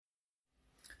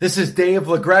This is Dave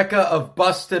LaGreca of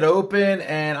Busted Open,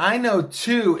 and I know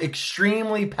two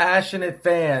extremely passionate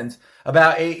fans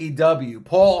about AEW,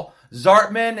 Paul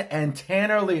Zartman and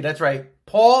Tanner Lee. That's right,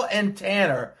 Paul and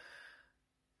Tanner.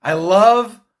 I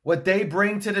love what they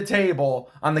bring to the table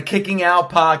on the Kicking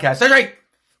Out podcast. That's right,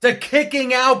 the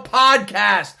Kicking Out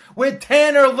podcast with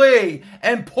Tanner Lee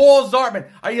and Paul Zartman.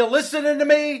 Are you listening to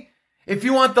me? If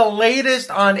you want the latest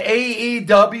on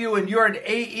AEW and you're an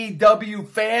AEW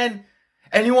fan,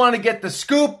 and you want to get the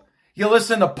scoop, you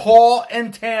listen to Paul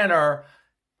and Tanner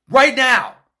right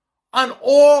now on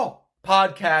all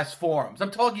podcast forums.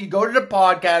 I'm talking, you go to the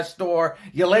podcast store,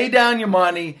 you lay down your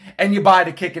money, and you buy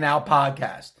the Kicking Out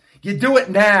podcast. You do it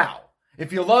now.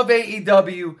 If you love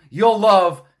AEW, you'll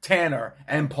love Tanner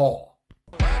and Paul.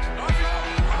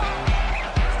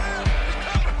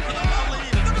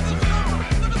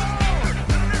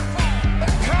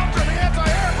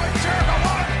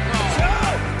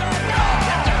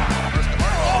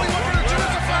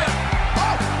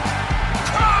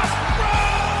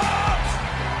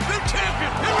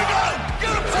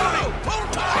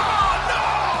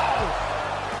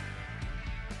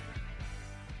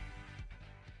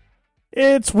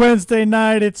 It's Wednesday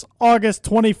night. It's August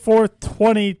 24th,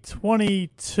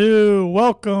 2022.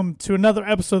 Welcome to another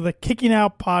episode of the Kicking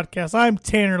Out podcast. I'm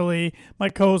Tanner Lee. My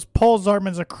co-host Paul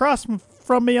Zartman's across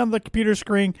from me on the computer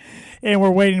screen, and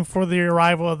we're waiting for the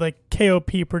arrival of the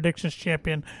KOP Predictions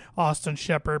champion, Austin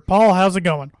Shepard. Paul, how's it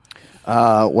going?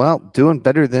 Well, doing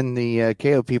better than the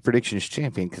KOP Predictions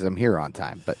champion because I'm here on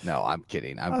time. But no, I'm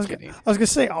kidding. I'm kidding. I was gonna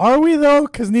say, are we though?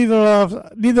 Because neither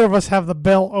of us have the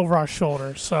belt over our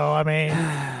shoulders. So I mean,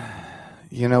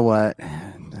 you know what?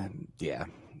 Yeah,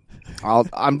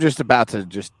 I'm just about to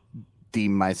just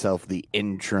deem myself the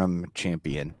interim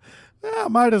champion. Yeah,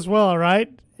 might as well, right?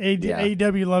 Yeah.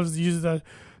 AEW loves to use the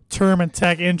term and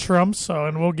tech interim. So,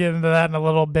 and we'll get into that in a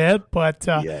little bit. But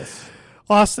yes,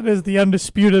 Austin is the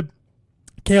undisputed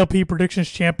KOP Predictions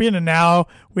champion, and now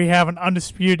we have an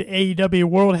undisputed AEW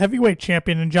World Heavyweight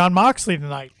champion in Jon Moxley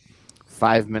tonight.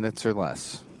 5 minutes or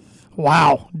less.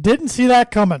 Wow. Didn't see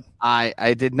that coming.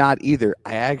 I did not either.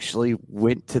 I actually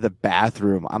went to the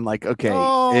bathroom. I'm like, okay,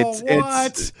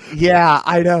 it's yeah,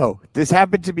 I know. This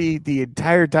happened to me the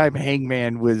entire time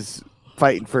Hangman was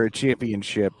fighting for a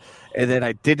championship. And then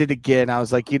I did it again. I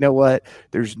was like, you know what?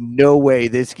 There's no way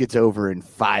this gets over in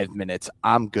 5 minutes.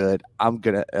 I'm good. I'm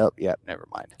going to. Oh, yeah, never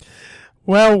mind.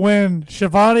 Well, when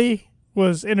Shivani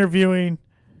was interviewing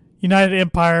United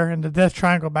Empire and the Death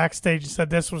Triangle backstage and said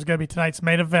this was going to be tonight's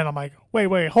main event, I'm like,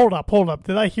 wait, hold up.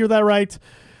 Did I hear that right?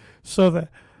 So the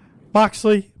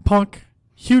Moxley, Punk,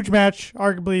 huge match,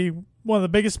 arguably one of the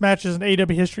biggest matches in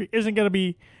AEW history, isn't going to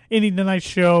be ending tonight's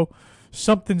show.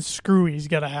 Something screwy's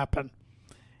got to happen.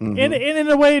 Mm-hmm. And in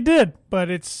a way it did, but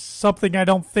it's something I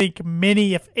don't think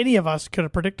many, if any of us, could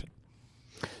have predicted.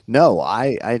 No,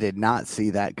 I did not see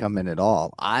that coming at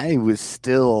all. I was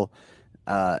still,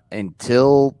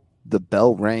 until the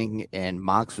bell rang and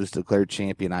Mox was declared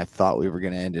champion, I thought we were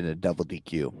going to end in a double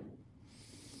DQ.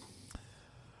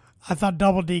 I thought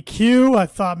double DQ. I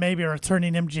thought maybe a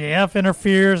returning MJF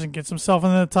interferes and gets himself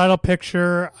in the title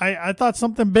picture. I thought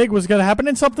something big was going to happen,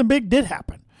 and something big did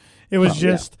happen. It was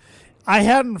just... Yeah. I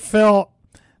hadn't felt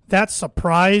that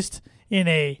surprised in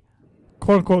a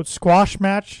quote-unquote squash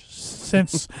match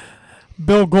since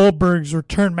Bill Goldberg's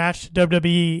return match to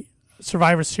WWE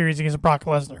Survivor Series against Brock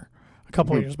Lesnar a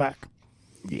couple of years back.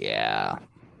 Yeah.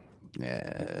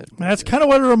 That's kind of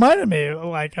what it reminded me.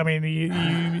 Like, I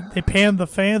mean, they panned the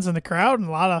fans in the crowd and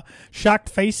a lot of shocked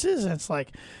faces. And it's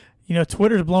like, you know,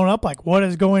 Twitter's blown up. Like, what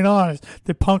is going on?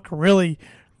 Did Punk really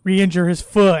re-injure his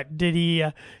foot? Did he?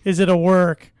 Is it a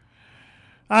work?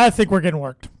 I think we're getting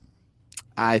worked.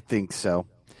 I think so.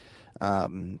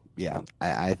 Yeah,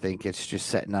 I think it's just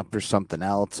setting up for something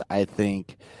else. I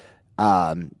think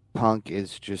Punk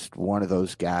is just one of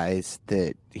those guys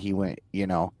that he went, you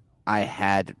know, I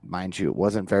had, mind you, it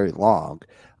wasn't very long.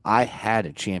 I had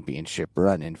a championship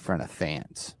run in front of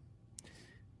fans.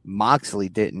 Moxley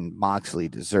didn't. Moxley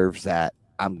deserves that.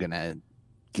 I'm going to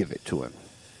give it to him.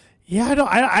 Yeah,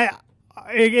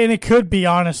 and it could be,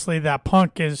 honestly, that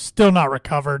Punk is still not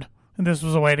recovered, and this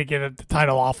was a way to get the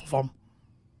title off of him.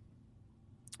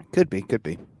 Could be.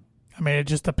 I mean, it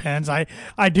just depends. I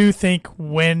do think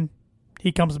when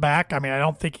he comes back, I mean, I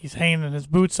don't think he's hanging his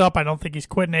boots up. I don't think he's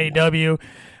quitting AEW. I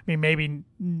mean, maybe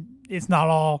it's not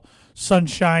all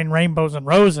sunshine, rainbows, and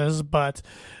roses, but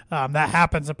that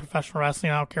happens in professional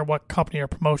wrestling. I don't care what company or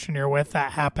promotion you're with.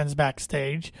 That happens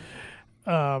backstage.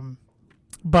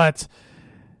 But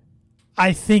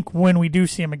I think when we do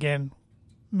see him again,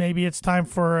 maybe it's time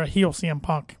for a heel CM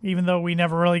Punk. Even though we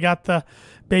never really got the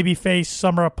babyface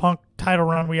Summer of Punk title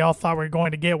run we all thought we were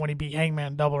going to get when he beat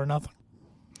Hangman Double or Nothing.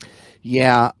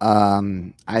 Yeah,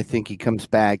 I think he comes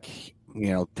back,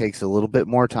 takes a little bit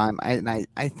more time.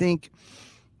 I think,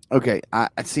 okay, I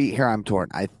see here I'm torn.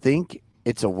 I think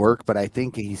it's a work, but I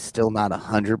think he's still not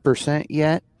 100%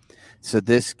 yet. So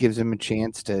this gives him a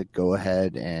chance to go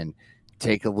ahead and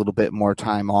take a little bit more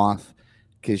time off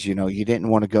because, you didn't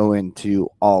want to go into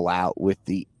All Out with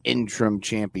the interim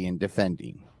champion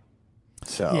defending.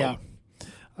 So, yeah.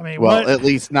 I mean, at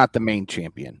least not the main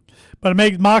champion. But it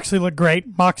makes Moxley look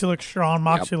great. Moxley looks strong.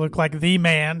 Moxley looked like the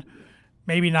man,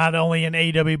 maybe not only in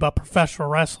AEW, but professional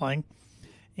wrestling.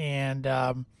 And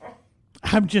I'm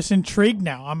just intrigued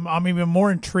now. I'm even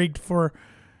more intrigued for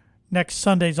next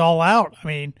Sunday's All Out. I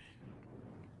mean,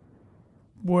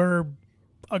 we're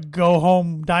a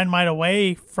go-home Dynamite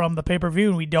away from the pay-per-view,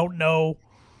 and we don't know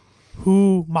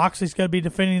who Moxley's going to be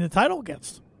defending the title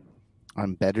against.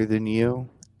 I'm better than you,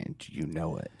 and you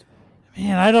know it.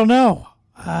 Man, I don't know.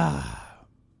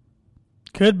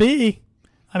 Could be.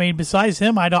 I mean, besides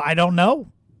him, I don't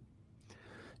know.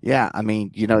 Yeah, I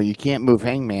mean, you can't move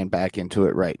Hangman back into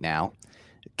it right now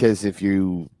because if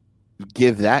you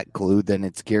give that clue, then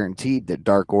it's guaranteed that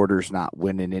Dark Order's not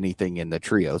winning anything in the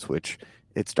trios, which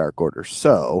it's Dark Order.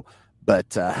 So,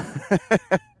 but so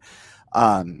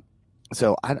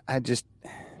I just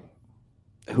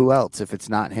who else if it's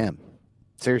not him?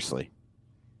 Seriously.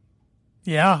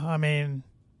 Yeah, I mean,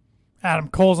 Adam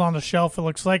Cole's on the shelf, it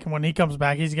looks like, and when he comes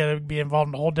back, he's going to be involved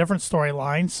in a whole different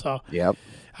storyline. So, yep.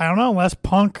 I don't know, unless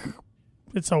Punk,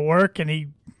 it's a work and he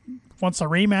wants a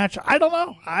rematch. I don't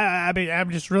know. I mean,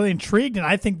 I'm just really intrigued, and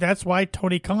I think that's why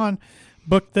Tony Khan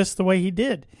booked this the way he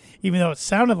did, even though it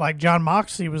sounded like John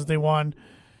Moxley was the one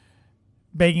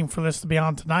begging for this to be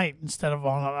on tonight instead of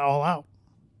on All Out.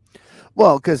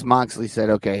 Well, because Moxley said,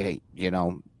 okay, hey,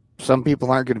 some people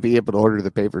aren't going to be able to order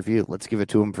the pay-per-view. Let's give it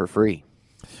to them for free.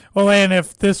 Well, and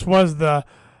if this was the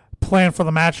plan for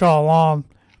the match all along,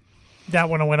 that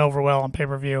wouldn't have went over well on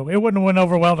pay-per-view. It wouldn't have went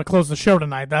over well to close the show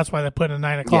tonight. That's why they put in a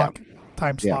 9 o'clock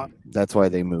time slot. That's why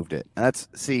they moved it. That's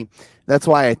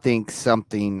why I think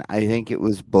it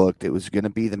was booked. It was going to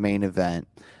be the main event.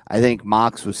 I think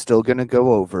Mox was still going to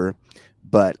go over,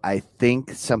 but I think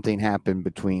something happened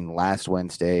between last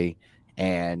Wednesday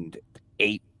and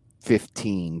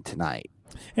 8:15 tonight.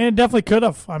 And it definitely could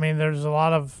have. I mean, there's a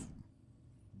lot of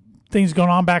things going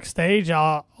on backstage.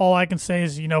 All I can say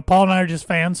is, Paul and I are just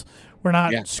fans. We're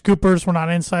not scoopers. We're not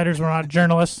insiders. We're not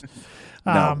journalists.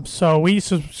 No. So we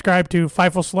subscribe to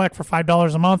Fightful Select for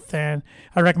 $5 a month, and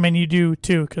I recommend you do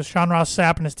too, because Sean Ross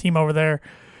Sapp and his team over there,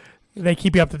 they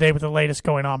keep you up to date with the latest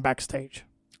going on backstage.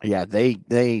 Yeah,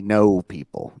 they know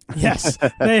people. Yes,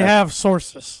 they have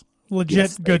sources,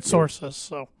 legit good sources.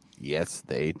 So yes,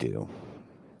 they do.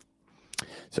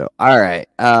 So, all right.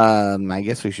 I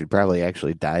guess we should probably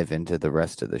actually dive into the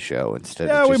rest of the show instead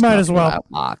of just we might as well.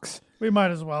 Mox. We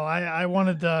might as well. I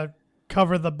wanted to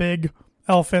cover the big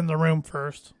elephant in the room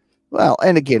first. Well,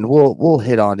 and again, we'll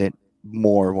hit on it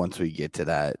more once we get to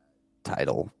that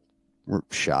title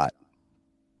shot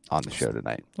on the show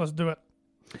tonight. Let's do it.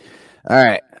 All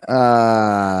right.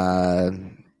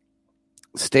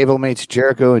 Stablemates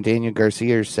Jericho and Daniel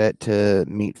Garcia are set to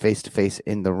meet face-to-face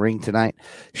in the ring tonight.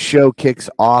 Show kicks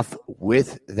off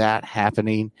with that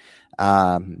happening.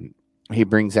 He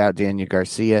brings out Daniel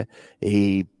Garcia.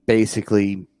 He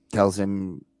basically tells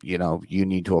him, you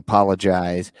need to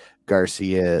apologize.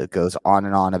 Garcia goes on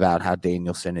and on about how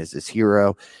Danielson is his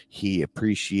hero. He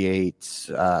appreciates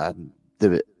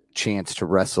the chance to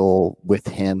wrestle with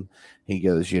him. He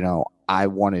goes, I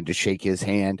wanted to shake his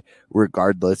hand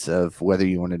regardless of whether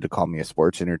you wanted to call me a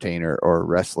sports entertainer or a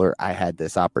wrestler. I had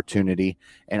this opportunity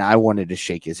and I wanted to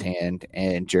shake his hand,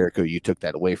 and Jericho, you took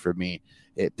that away from me.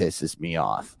 It pisses me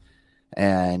off.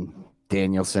 And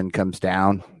Danielson comes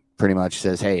down, pretty much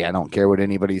says, hey, I don't care what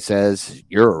anybody says.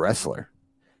 You're a wrestler.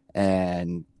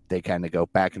 And they kind of go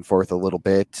back and forth a little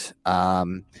bit.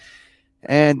 And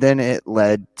then it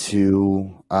led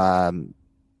to,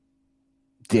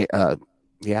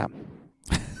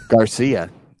 Garcia.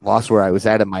 Lost where I was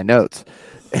at in my notes.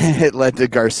 It led to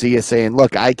Garcia saying,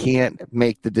 look, I can't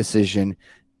make the decision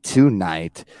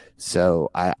tonight, so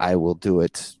I will do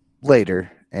it later.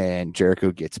 And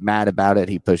Jericho gets mad about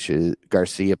it.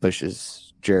 Garcia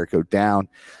pushes Jericho down.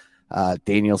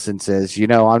 Danielson says,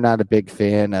 I'm not a big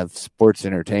fan of sports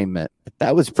entertainment, but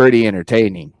that was pretty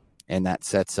entertaining. And that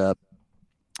sets up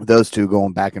those two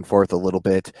going back and forth a little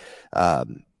bit.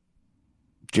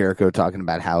 Jericho talking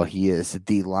about how he is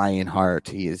the Lionheart.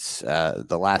 He is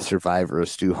the last survivor of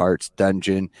Stu Hart's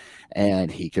dungeon,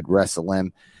 and he could wrestle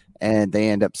him. And they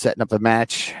end up setting up a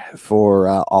match for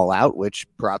All Out, which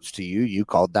props to you. You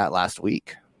called that last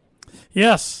week.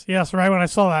 Yes. Right when I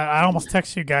saw that, I almost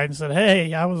texted you guys and said,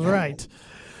 "Hey, I was right."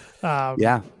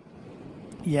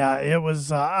 Yeah, it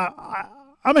was.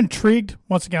 I'm intrigued.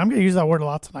 Once again, I'm going to use that word a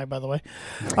lot tonight. By the way,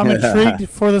 I'm intrigued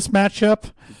for this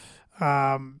matchup.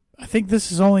 I think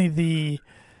this is only the.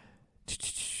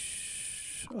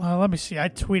 Let me see. I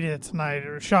tweeted it tonight.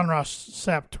 Or Sean Ross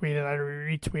Sapp tweeted. I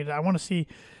retweeted. I want to see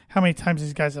how many times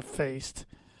these guys have faced.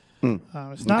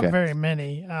 It's not very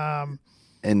many.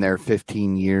 In their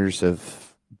 15 years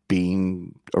of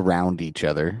being around each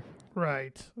other.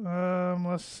 Right.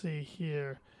 Let's see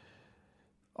here.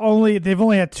 They've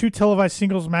only had 2 televised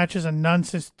singles matches and none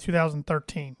since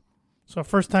 2013. So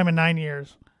first time in 9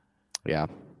 years. Yeah.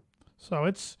 So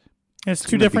it's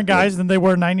 2 different guys than they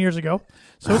were 9 years ago.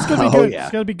 So it's going to be good. Yeah.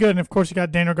 It's going to be good. And of course you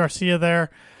got Daniel Garcia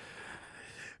there.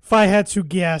 If I had to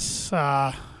guess,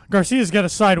 Garcia's got to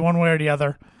side one way or the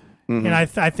other. Mm-hmm. And I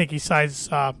think he sides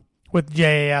with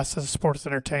JAS as a sports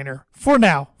entertainer for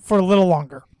now, for a little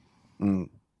longer. You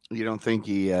don't think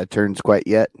he turns quite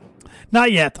yet?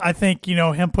 Not yet. I think,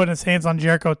 him putting his hands on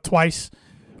Jericho twice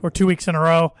or 2 weeks in a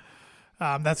row,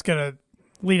 that's going to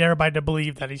lead everybody to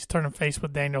believe that he's turning face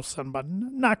with Danielson, but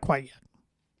not quite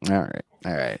yet.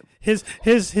 All right. His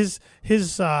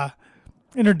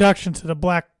introduction to the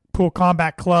Blackpool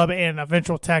Combat Club and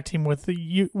eventual tag team with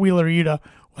the Wheeler Yuta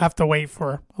will have to wait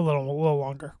for a little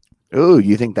longer. Oh,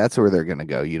 you think that's where they're going to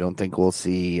go? You don't think we'll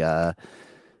see the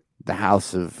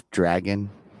House of Dragon?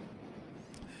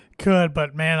 Could,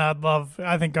 but man,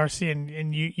 I think Garcia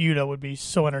and Yuta would be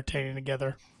so entertaining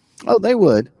together. Oh, they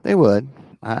would.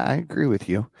 I agree with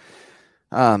you.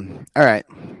 All right.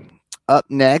 Up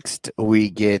next, we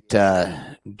get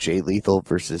Jay Lethal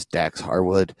versus Dax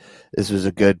Harwood. This was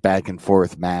a good back and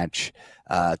forth match.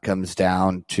 Comes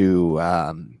down to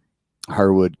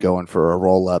Harwood going for a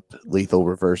roll up. Lethal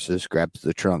reverses, grabs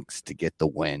the trunks to get the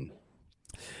win.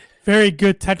 Very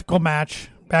good technical match.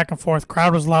 Back and forth.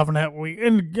 Crowd was loving it.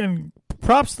 And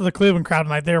props to the Cleveland crowd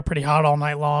tonight. They were pretty hot all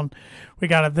night long. We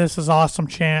got a "This is awesome"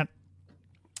 chant.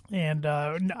 And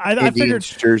I figured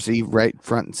jersey right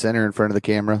front and center in front of the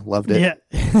camera. Loved it.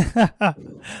 Yeah.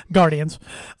 Guardians.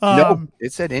 No,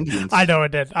 it said Indians. I know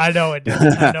it did.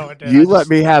 You let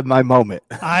me have my moment.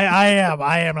 I am.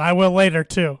 And I will later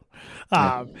too.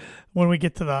 When we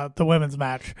get to the women's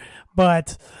match.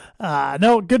 But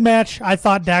no, good match. I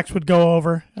thought Dax would go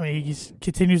over. I mean, he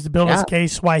continues to build his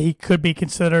case why he could be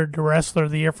considered the wrestler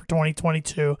of the year for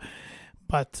 2022.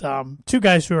 But 2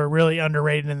 guys who are really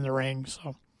underrated in the ring.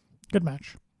 So good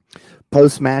match.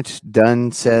 Post-match,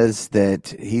 Dunn says that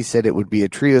he said it would be a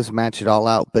trios match at All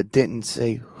Out, but didn't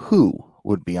say who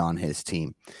would be on his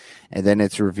team. And then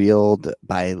it's revealed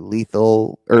by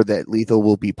Lethal, or that Lethal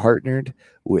will be partnered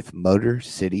with Motor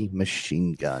City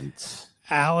Machine Guns.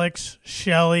 Alex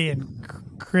Shelley and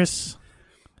Chris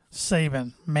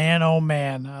Sabin. Man, oh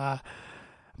man.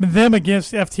 Them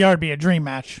against FTR would be a dream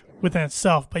match within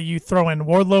itself, but you throw in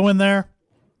Wardlow in there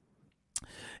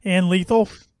and Lethal.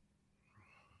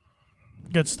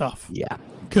 Good stuff. Yeah.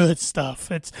 Good stuff.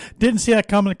 Didn't see that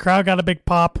coming. The crowd got a big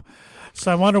pop.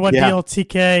 So I wonder what deal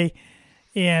TK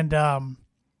and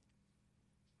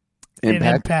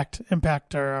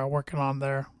Impact are working on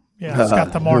there. Yeah,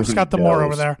 Scott D'Amore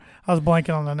over there. I was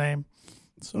blanking on the name.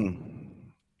 So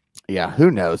yeah,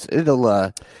 who knows?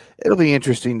 It'll be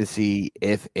interesting to see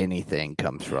if anything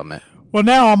comes from it. Well,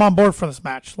 now I'm on board for this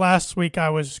match. Last week I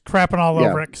was crapping all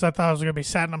over it because I thought it was going to be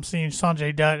Satnam Singh,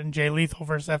 Sanjay Dutt, and Jay Lethal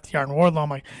versus FTR and Wardlow. I'm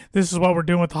like, this is what we're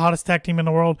doing with the hottest tag team in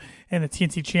the world and the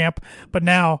TNT champ. But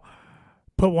now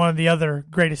put one of the other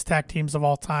greatest tag teams of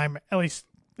all time, at least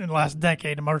in the last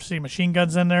decade, the Motor City Machine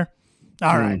Guns in there.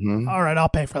 All right. All right, I'll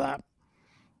pay for that.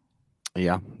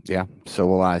 Yeah. So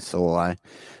will I.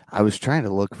 I was trying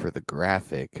to look for the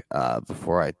graphic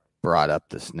before I brought up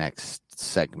this next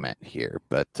segment here,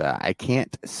 but I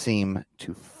can't seem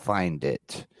to find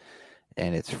it,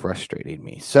 and it's frustrating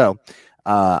me. So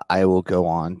I will go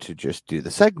on to just do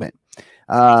the segment.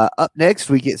 Up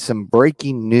next, we get some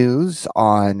breaking news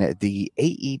on the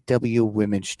AEW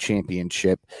Women's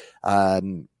Championship.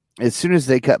 As soon as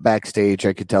they cut backstage,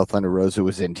 I could tell Thunder Rosa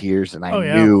was in tears, and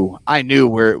I knew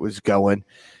where it was going.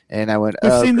 And I went,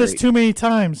 We've seen this too many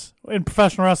times in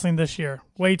professional wrestling this year.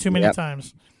 Way too many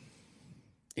times.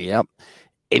 Yep.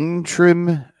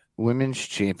 Interim Women's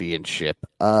Championship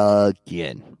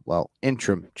again. Well,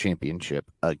 interim championship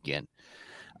again.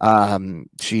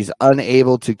 She's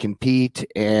unable to compete,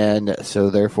 and so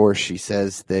therefore she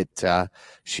says that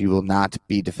she will not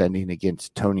be defending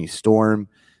against Toni Storm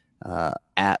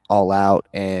at All Out,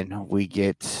 and we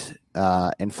get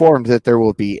informed that there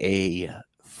will be a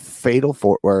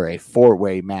a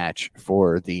four-way match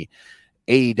for the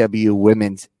AEW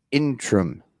Women's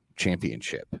Interim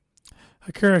Championship.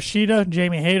 Hikaru Shida,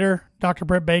 Jamie Hayter, Dr.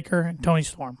 Britt Baker, and Toni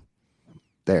Storm.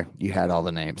 There, you had all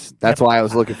the names. That's why I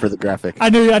was looking for the graphic. I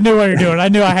knew what you're doing. I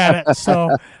knew I had it, so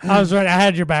I was right. I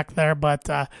had your back there, but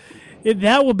that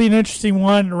will be an interesting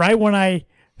one. Right when I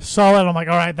saw it, I'm like,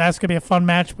 all right, that's gonna be a fun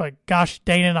match. But gosh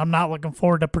dang it, I'm not looking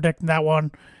forward to predicting that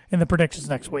one in the predictions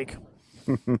next week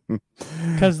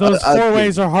because those four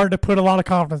ways are hard to put a lot of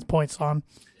confidence points on.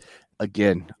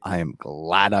 Again, I am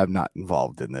glad I'm not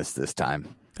involved in this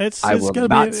time. I will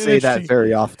not say that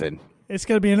very often. It's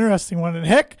going to be an interesting one. And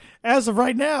heck, as of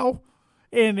right now,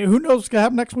 and who knows what's going to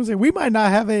happen next Wednesday, we might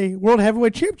not have a World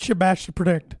Heavyweight Championship match to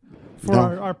predict for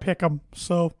our pick-em.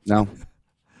 So. No.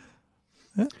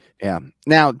 Yeah.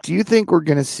 Now, do you think we're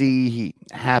going to see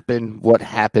what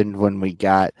happened when we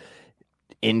got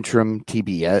interim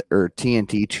TBS or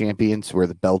TNT champions where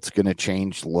the belt's going to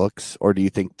change looks, or do you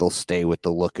think they'll stay with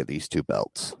the look of these two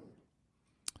belts?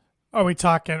 Are we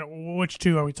talking, which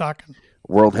two are we talking?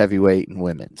 World Heavyweight and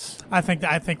Women's. I think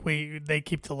they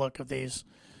keep the look of these.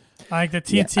 I think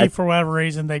the TNT, for whatever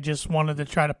reason, they just wanted to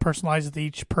try to personalize it to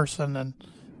each person, and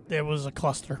it was a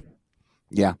cluster.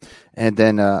 Yeah. And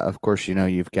then, of course,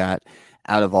 you've got,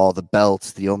 out of all the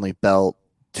belts, the only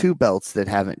two belts that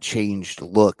haven't changed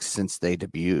looks since they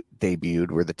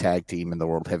debuted were the tag team and the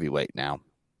World Heavyweight now.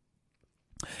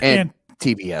 And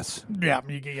TBS. Yeah.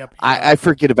 I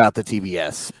forget about the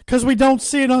TBS. Because we don't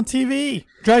see it on TV.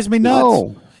 Drives me nuts.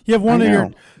 No, you have one of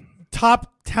your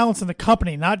top talents in the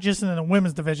company, not just in the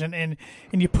women's division, and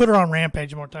you put her on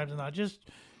Rampage more times than not. Just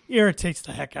irritates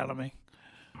the heck out of me.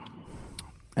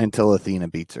 Until Athena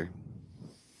beats her.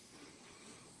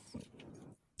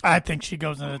 I think she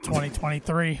goes into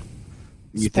 2023.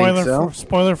 You think so?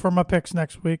 Spoiler for my picks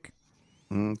next week.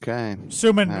 Okay.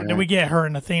 Assuming that we get her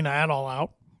and Athena at All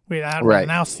Out. We haven't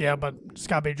announced yet, but it's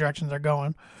got to be directions they're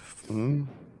going.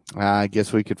 I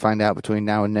guess we could find out between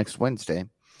now and next Wednesday.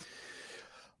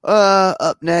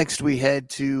 Up next, we head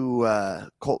to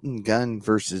Colton Gunn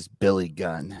versus Billy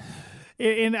Gunn.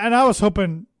 And I was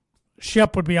hoping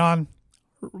Shep would be on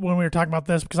when we were talking about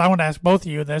this because I want to ask both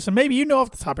of you this, and maybe you know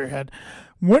off the top of your head.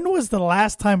 When was the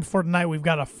last time before tonight we've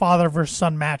got a father versus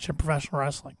son match in professional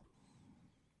wrestling?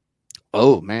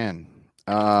 Oh, man.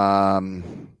 The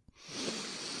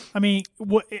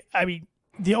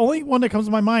only one that comes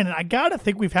to my mind, and I gotta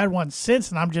think we've had one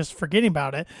since, and I'm just forgetting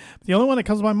about it. The only one that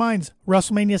comes to my mind is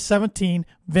WrestleMania 17,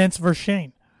 Vince versus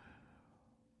Shane.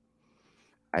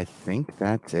 I think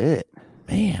that's it.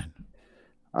 Man.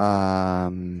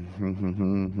 And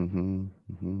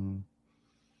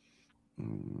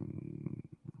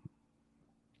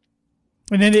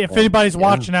then if anybody's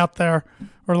watching out there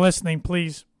or listening,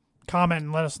 please comment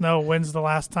and let us know when's the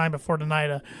last time before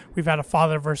tonight we've had a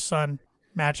father versus son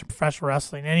match in professional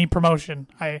wrestling. Any promotion.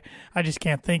 I just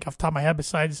can't think off the top of my head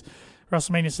besides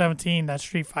WrestleMania 17, that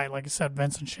street fight, like I said,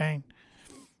 Vince and Shane.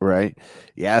 Right.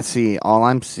 Yeah, see, all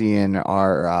I'm seeing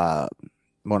are,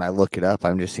 when I look it up,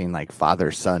 I'm just seeing like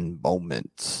father-son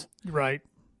moments. Right.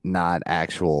 Not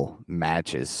actual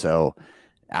matches. So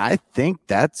I think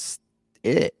that's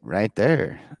it right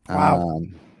there. Wow.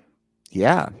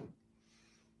 Yeah.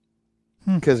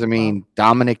 Because,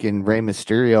 Dominic and Rey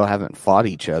Mysterio haven't fought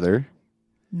each other.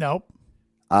 Nope.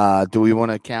 Do we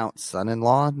want to count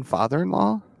son-in-law and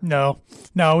father-in-law? No,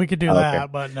 we could do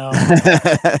that, but no.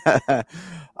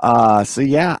 So,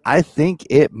 yeah, I think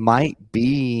it might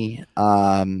be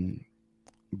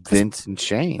Vince and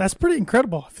Shane. That's pretty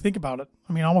incredible if you think about it.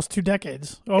 Almost 2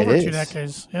 decades. Over 2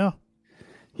 decades, yeah.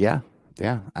 Yeah.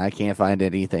 I can't find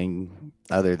anything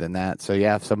other than that. So,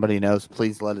 yeah, if somebody knows,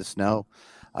 please let us know.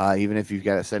 Even if you've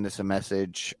got to send us a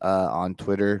message on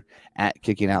Twitter at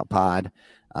Kicking Out Pod,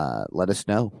 let us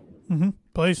know.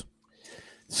 Please.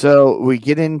 So we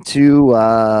get into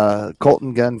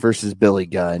Colton Gunn versus Billy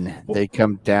Gunn. They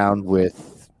come down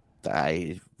with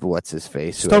what's his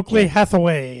face? Stokely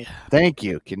Hathaway. Thank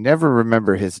you. Can never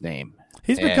remember his name.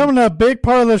 He's becoming a big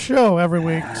part of the show every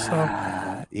week. So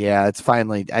yeah, it's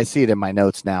finally. I see it in my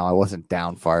notes now. I wasn't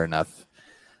down far enough.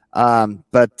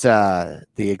 But the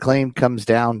Acclaim comes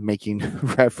down, making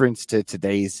reference to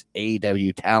today's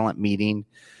AEW talent meeting.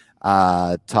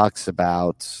 Talks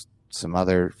about some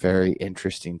other very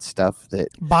interesting stuff that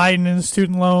Biden and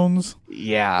student loans.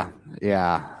 Yeah.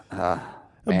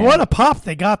 What a pop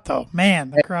they got, though.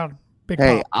 Man, the crowd. Big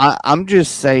pop. I'm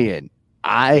just saying,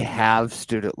 I have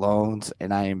student loans,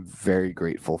 and I am very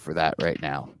grateful for that right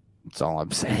now. That's all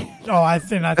I'm saying. Oh, I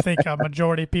think a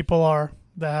majority of people are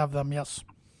that have them. Yes.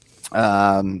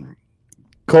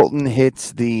 Colton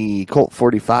hits the Colt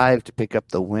 45 to pick up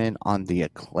the win on the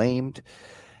Acclaimed.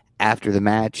 After the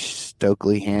match,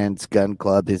 Stokely hands Gun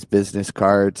Club his business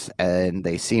cards, and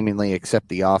they seemingly accept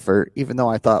the offer, even though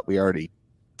I thought we already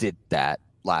did that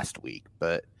last week.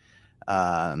 But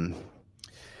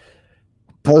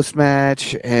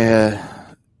post-match,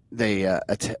 they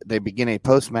begin a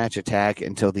post-match attack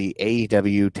until the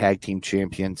AEW Tag Team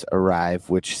Champions arrive,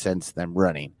 which sends them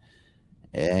running.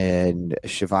 And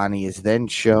Shivani is then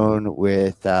shown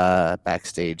with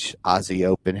backstage Aussie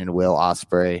Open and Will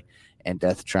Ospreay and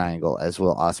Death Triangle, as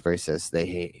Will Ospreay says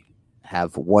they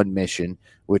have one mission,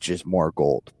 which is more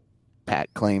gold.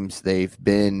 Pat claims they've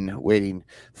been waiting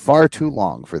far too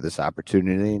long for this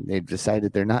opportunity, and they've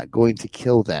decided they're not going to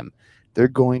kill them. They're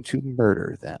going to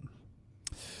murder them.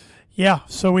 Yeah,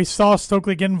 so we saw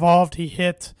Stokely get involved. He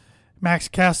hit Max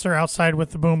Caster outside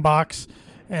with the boombox,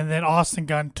 and then Austin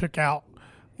Gunn took out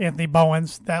Anthony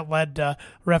Bowens. That led to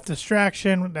ref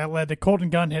distraction. That led to Colton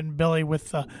Gunn hitting Billy with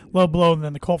the low blow, and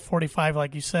then the Colt 45,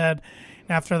 like you said.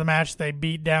 After the match, they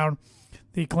beat down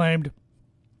the Acclaimed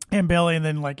and Billy, and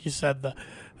then, like you said,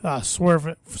 the swerve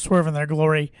in their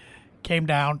glory came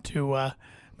down to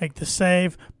make the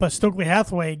save. But Stokely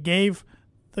Hathaway gave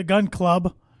the Gun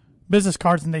Club business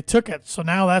cards, and they took it. So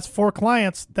now that's 4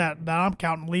 clients that I'm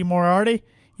counting: Lee Moriarty,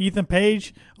 Ethan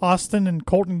Page, Austin, and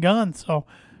Colton Gunn. So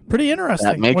pretty interesting.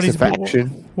 That makes a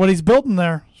faction. What he's building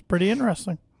there is pretty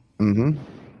interesting. Mm-hmm.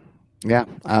 Yeah.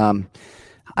 I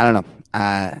don't know.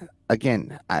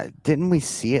 Again, didn't we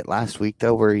see it last week,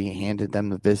 though, where he handed them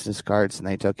the business cards and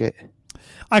they took it?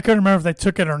 I couldn't remember if they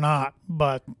took it or not,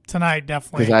 but tonight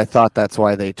definitely. Because I thought that's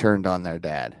why they turned on their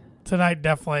dad. Tonight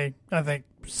definitely, I think,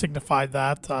 signified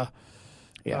that.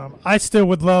 Yeah. I still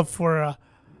would love for a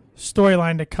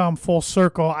storyline to come full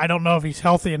circle. I don't know if he's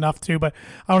healthy enough to, but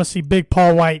I want to see Big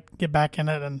Paul White get back in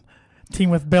it and team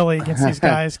with Billy against these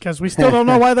guys, because we still don't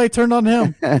know why they turned on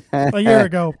him a year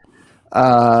ago.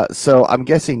 So I'm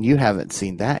guessing you haven't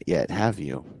seen that yet, have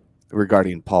you,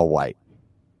 regarding Paul White?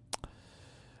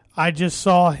 I just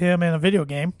saw him in a video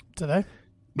game today.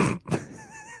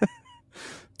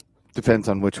 Depends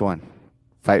on which one.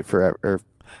 Fight Forever or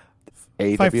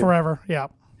AEW? Fight Forever, yeah.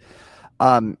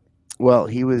 Well,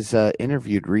 he was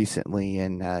interviewed recently,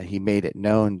 and he made it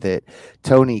known that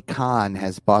Tony Khan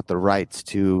has bought the rights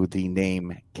to the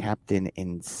name Captain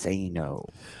Insano.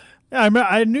 Yeah,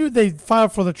 I knew they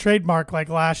filed for the trademark like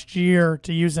last year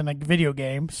to use in a video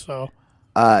game. So,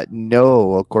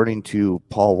 no, according to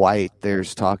Paul White,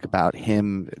 there's talk about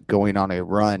him going on a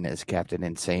run as Captain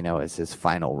Insano as his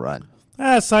final run.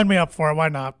 Sign me up for it. Why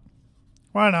not?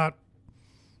 Why not?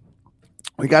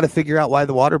 We got to figure out why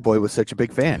the Waterboy was such a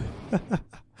big fan.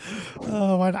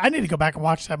 Oh, I need to go back and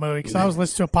watch that movie, because I was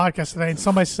listening to a podcast today and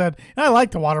somebody said, and I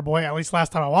liked The Waterboy, at least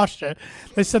last time I watched it.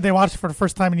 They said they watched it for the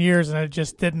first time in years and it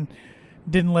just didn't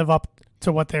live up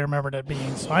to what they remembered it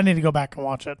being. So I need to go back and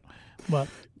watch it. But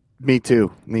Me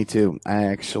too. I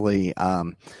actually,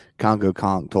 Congo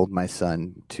Kong told my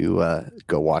son to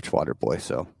go watch Waterboy,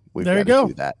 so we've there you got to go.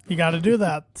 do that. You got to do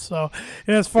that. So,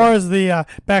 and as far as the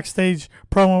backstage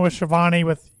promo with Shivani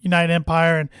with United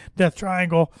Empire and Death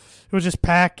Triangle, it was just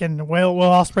Pac and Will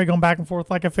Ospreay going back and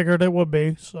forth like I figured it would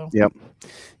be. So Yep,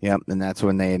 and that's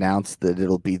when they announced that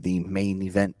it'll be the main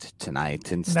event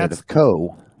tonight instead of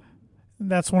Co.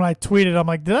 That's when I tweeted. I'm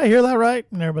like, did I hear that right?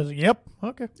 And everybody's like, yep,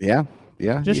 okay. Yeah,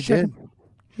 Just you checking. did.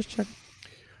 Just checking.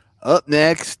 Up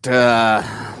next,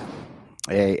 a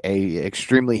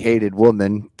extremely hated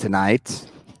woman tonight.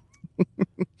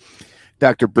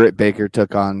 Dr. Britt Baker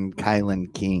took on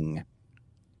Kylan King.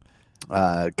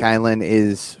 Kylan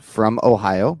is from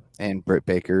Ohio, and Britt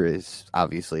Baker is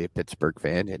obviously a Pittsburgh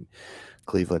fan, and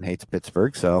Cleveland hates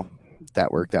Pittsburgh, so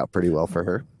that worked out pretty well for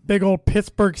her. Big old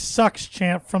Pittsburgh sucks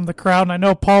chant from the crowd, and I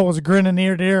know Paul was grinning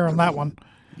ear to ear on that one.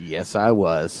 Yes, I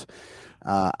was.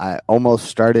 I almost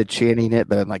started chanting it,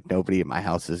 but I'm like, nobody at my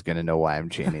house is going to know why I'm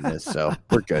chanting this, so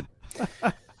we're good.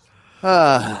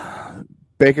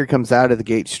 Baker comes out of the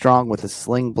gate strong with a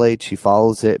sling blade. She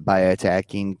follows it by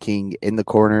attacking King in the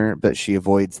corner, but she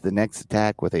avoids the next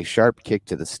attack with a sharp kick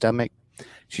to the stomach.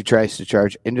 She tries to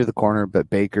charge into the corner, but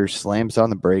Baker slams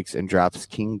on the brakes and drops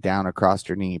King down across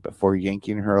her knee before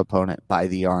yanking her opponent by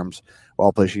the arms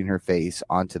while pushing her face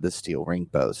onto the steel ring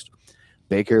post.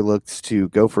 Baker looks to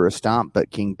go for a stomp,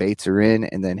 but King baits her in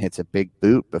and then hits a big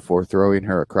boot before throwing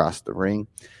her across the ring.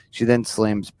 She then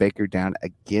slams Baker down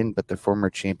again, but the former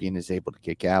champion is able to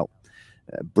kick out.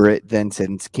 Britt then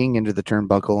sends King into the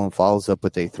turnbuckle and follows up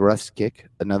with a thrust kick,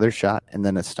 another shot, and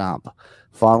then a stomp.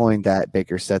 Following that,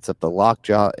 Baker sets up the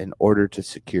lockjaw in order to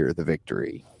secure the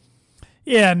victory.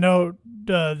 Yeah, no,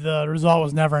 the result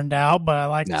was never in doubt, but I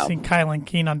like No. seeing Kylan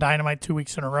Keene on Dynamite 2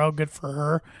 weeks in a row. Good for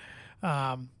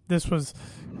her. This was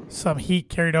some heat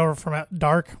carried over from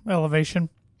Dark Elevation.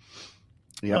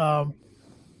 Yep.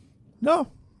 No,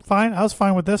 fine. I was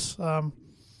fine with this. I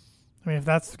mean, if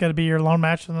that's going to be your lone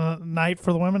match of the night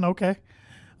for the women, okay.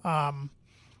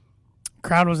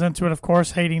 Crowd was into it, of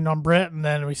course, hating on Britt, and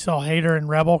then we saw Hayter and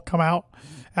Rebel come out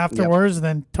afterwards, and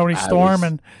then Tony Storm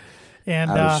and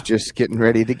I was just getting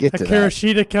ready to get to Akira that.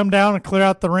 Shida come down and clear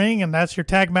out the ring, and that's your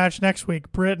tag match next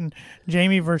week. Britt and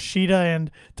Jamie versus Shida and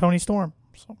Tony Storm.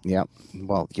 So Yep.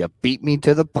 Well, you beat me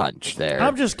to the punch there.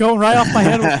 I'm just going right off my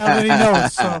head without any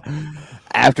notes. So.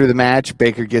 After the match,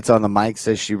 Baker gets on the mic,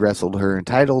 says she wrestled her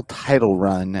entire title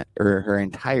run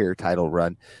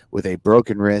with a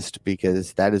broken wrist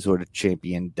because that is what a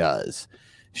champion does.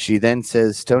 She then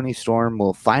says Tony Storm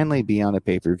will finally be on a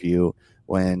pay-per-view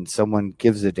when someone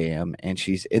gives a damn, and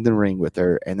she's in the ring with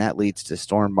her, and that leads to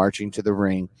Storm marching to the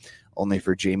ring, only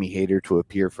for Jamie Hayter to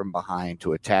appear from behind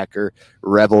to attack her.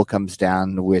 Rebel comes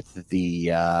down with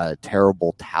the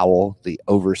terrible towel, the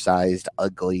oversized,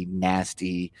 ugly,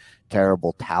 nasty,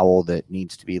 terrible towel that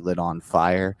needs to be lit on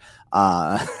fire.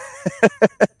 But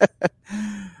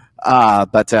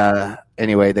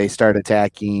anyway, they start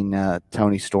attacking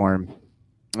Tony Storm,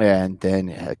 and then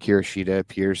Akira Shida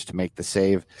appears to make the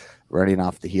save, running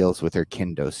off the heels with her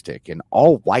kendo stick, an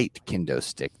all-white kendo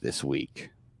stick this week.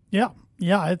 Yeah,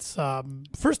 it's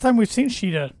first time we've seen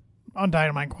Shida on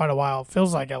Dynamite in quite a while.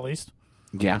 Feels like, at least.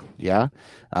 Yeah.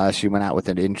 She went out with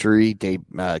an injury. They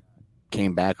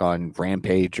came back on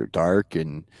Rampage or Dark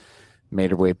and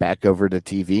made her way back over to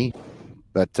TV.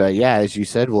 But as you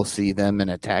said, we'll see them in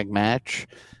a tag match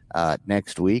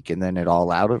next week, and then at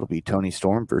All Out, it'll be Tony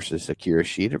Storm versus Akira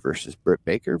Shida versus Britt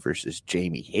Baker versus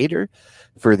Jamie Hayter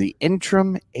for the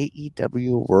interim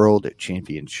AEW World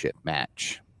Championship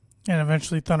match. And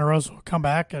eventually Thunder Rosa will come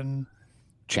back and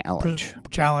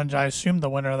challenge, I assume, the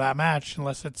winner of that match,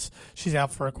 unless she's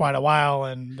out for quite a while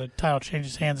and the title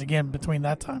changes hands again between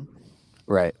that time.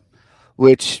 Right.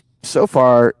 Which, so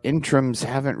far, interims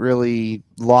haven't really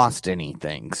lost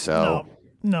anything. So,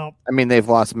 no. I mean, they've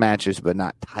lost matches, but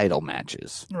not title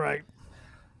matches. Right.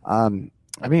 I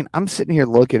mean, I'm sitting here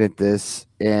looking at this,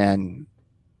 and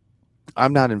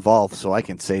I'm not involved, so I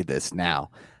can say this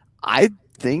now. I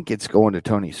think it's going to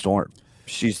Tony Storm.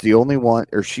 She's the only one,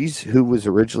 or she's who was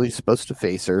originally supposed to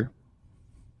face her.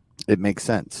 It makes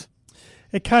sense.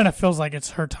 It kind of feels like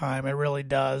it's her time. It really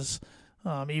does.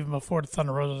 Even before the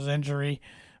Thunder Rosa's injury,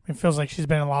 it feels like she's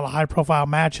been in a lot of high-profile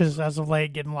matches as of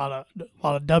late, getting a lot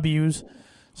of W's.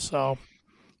 So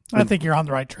I think you're on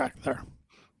the right track there.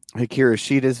 Akira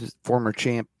Shida's former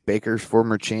champ, Baker's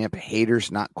former champ,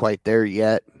 Hayter's not quite there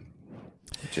yet.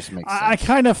 It just makes sense. I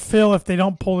kind of feel if they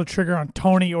don't pull the trigger on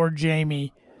Tony or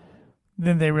Jamie,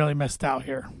 then they really missed out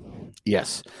here.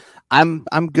 Yes. I'm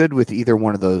good with either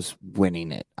one of those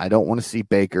winning it. I don't want to see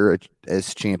Baker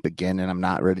as champ again, and I'm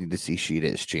not ready to see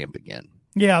Shida as champ again.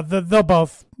 Yeah, they'll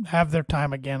both have their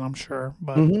time again, I'm sure,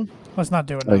 but let's not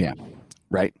do it now. Oh, yeah.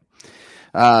 Right.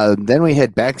 Then we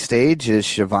head backstage as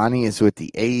Shivani is with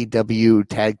the AEW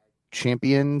Tag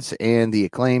Champions and the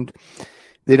Acclaimed.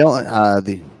 They don't,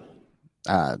 the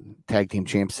tag team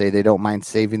champs say they don't mind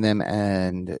saving them,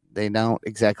 and they don't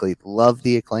exactly love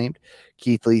the Acclaimed.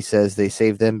 Keith Lee says they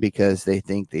save them because they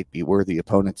think they'd be worthy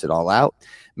opponents at All Out.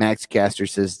 Max Caster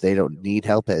says they don't need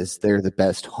help as they're the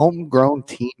best homegrown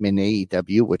team in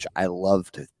AEW, which I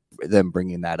loved them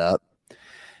bringing that up.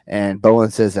 And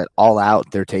Bowen says at All Out,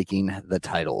 they're taking the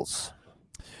titles.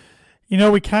 You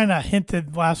know, we kind of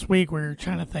hinted last week, we were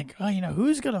trying to think,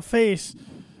 who's going to face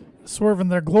Swerve in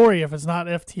Their Glory if it's not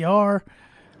FTR?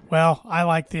 Well, I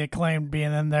like the Acclaimed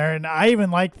being in there, and I even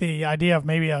like the idea of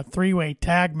maybe a three-way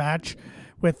tag match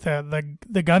with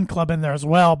the Gun Club in there as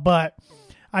well, but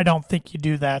I don't think you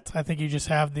do that. I think you just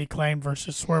have the Acclaimed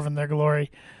versus Swerve in Their Glory,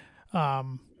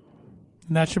 and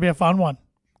that should be a fun one.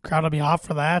 Crowd will be hot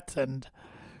for that, and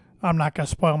I'm not going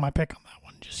to spoil my pick on that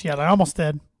one just yet. I almost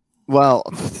did. Well,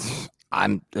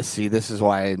 this is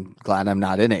why I'm glad I'm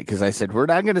not in it, because I said we're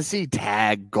not going to see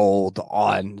tag gold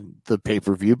on the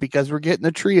pay-per-view because we're getting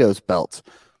the trios belts.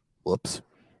 Whoops.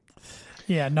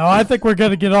 Yeah, no, I think we're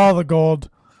going to get all the gold.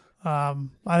 I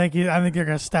think they're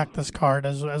going to stack this card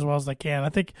as well as they can. I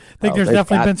think there's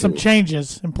definitely been some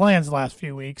changes in plans the last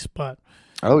few weeks, but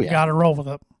you got to roll with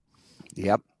it.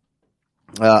 Yep.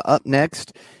 Up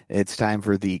next, it's time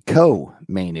for the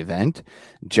co-main event.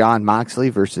 Jon Moxley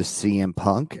versus CM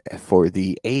Punk for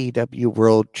the AEW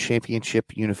World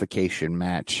Championship Unification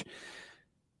match.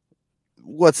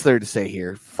 What's there to say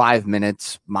here? 5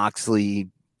 minutes. Moxley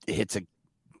hits a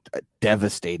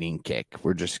devastating kick.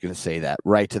 We're just going to say that.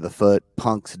 Right to the foot.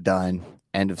 Punk's done.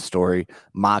 End of story.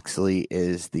 Moxley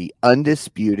is the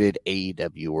undisputed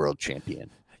AEW World Champion.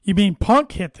 You mean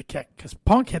Punk hit the kick? Because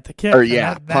Punk hit the kick. Or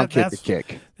yeah, Punk hit the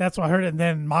kick. That's what I heard. And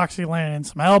then Moxley landed in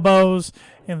some elbows,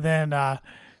 and then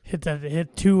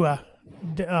hit two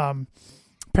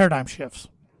paradigm shifts.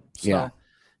 So.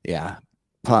 Yeah.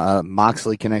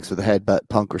 Moxley connects with the headbutt.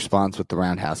 Punk responds with the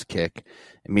roundhouse kick.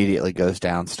 Immediately goes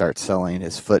down, starts selling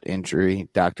his foot injury.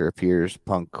 Doctor appears.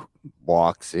 Punk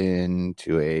walks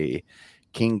into a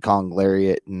King Kong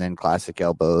lariat and then classic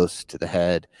elbows to the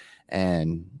head.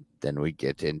 And then we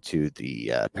get into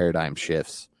the paradigm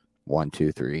shifts. 1,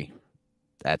 2, 3.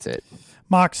 That's it.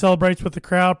 Mox celebrates with the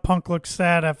crowd. Punk looks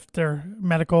sad after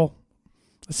medical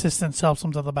assistant helps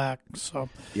him to the back. So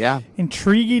yeah,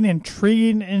 intriguing.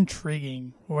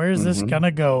 Where's this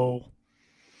gonna go?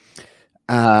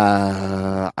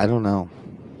 I don't know.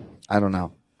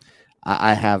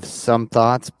 I have some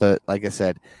thoughts, but like I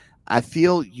said, I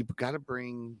feel you've got to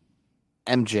bring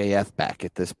MJF back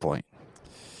at this point.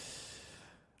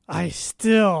 If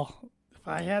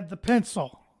I had the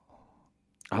pencil.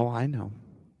 Oh, I know.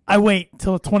 I wait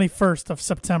till the 21st of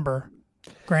September,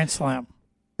 Grand Slam.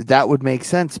 That would make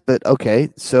sense, but okay,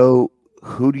 so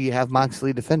who do you have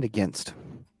Moxley defend against?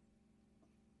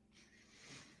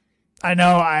 I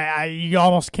know, you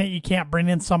almost can't. You can't bring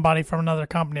in somebody from another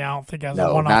company. I don't think as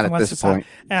a one-off, not unless at this it's point.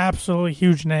 An absolutely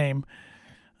huge name.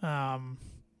 Yeah,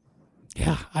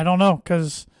 I don't know,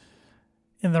 because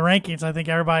in the rankings, I think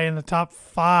everybody in the top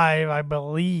 5, I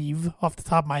believe, off the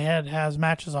top of my head, has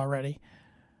matches already.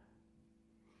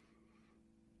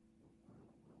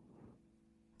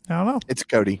 I don't know. It's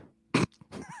Cody.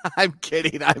 I'm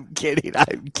kidding.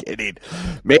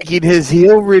 Making his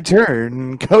heel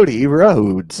return, Cody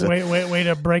Rhodes. Way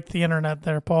to break the internet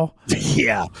there, Paul.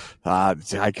 Yeah.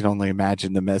 I can only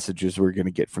imagine the messages we're going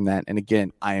to get from that. And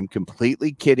again, I am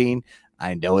completely kidding.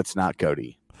 I know it's not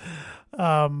Cody.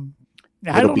 I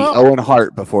it'll don't be know. Owen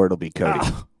Hart before it'll be Cody.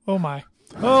 Oh my.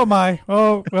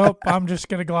 Oh well, I'm just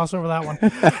gonna gloss over that one.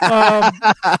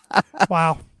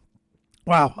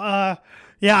 Wow.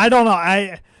 Yeah, I don't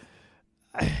know.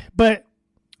 But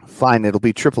fine, it'll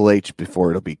be Triple H before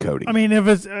it'll be Cody. I mean, if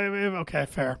it's okay,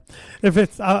 fair. If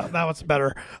it's that was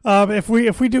better. If we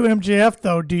do MJF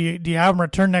though, do you have him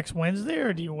return next Wednesday,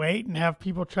 or do you wait and have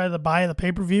people try to buy the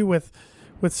pay-per-view with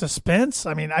suspense?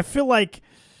 I mean, I feel like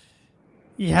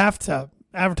you have to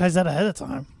advertise that ahead of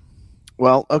time.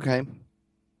 Well, okay.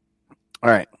 All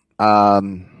right.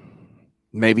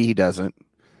 Maybe he doesn't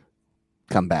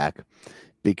come back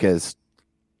because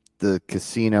the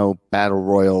Casino Battle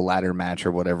Royal ladder match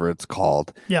or whatever it's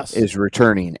called is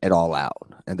returning at All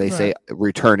Out. And they say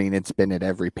returning, it's been at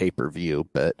every pay-per-view,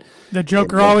 but the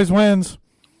Joker always wins.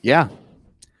 Yeah.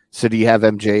 So do you have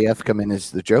MJF come in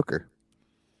as the Joker?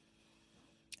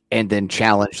 And then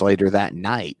challenge later that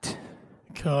night?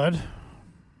 Could.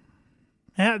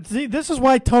 Yeah, see, this is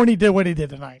why Tony did what he did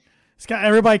tonight. He's got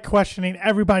everybody questioning,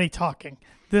 everybody talking.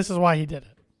 This is why he did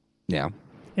it. Yeah.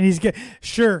 And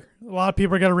sure, a lot of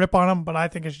people are going to rip on him, but I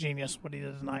think it's genius what he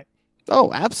did tonight.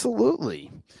 Oh, absolutely.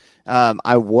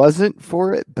 I wasn't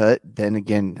for it, but then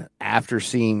again, after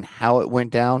seeing how it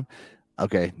went down,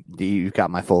 okay, you've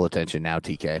got my full attention now,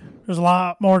 TK. There's a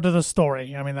lot more to the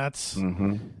story. I mean, that's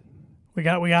we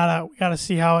gotta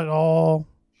see how it all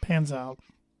pans out.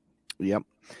 Yep.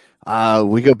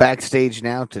 We go backstage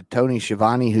now to Tony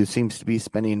Schiavone, who seems to be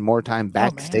spending more time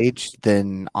backstage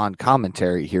than on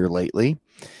commentary here lately.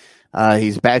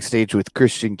 He's backstage with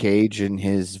Christian Cage in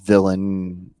his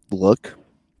villain look.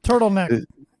 Turtleneck.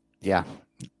 Yeah.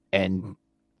 And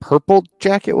purple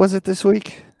jacket, was it this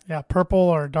week? Yeah, purple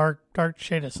or dark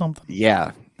shade of something.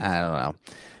 Yeah, I don't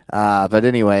know. But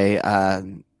anyway,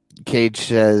 Cage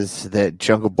says that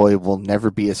Jungle Boy will never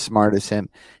be as smart as him.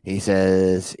 He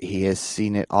says he has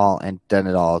seen it all and done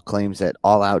it all. Claims that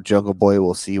All Out Jungle Boy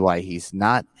will see why he's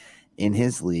not in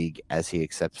his league as he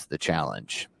accepts the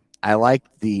challenge. I like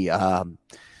the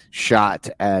shot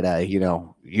at,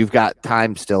 you've got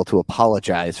time still to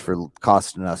apologize for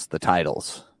costing us the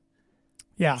titles.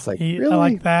 Yeah, like, really? I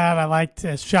like that. I liked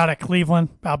his shot at Cleveland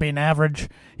about being average.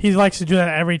 He likes to do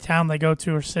that every town they go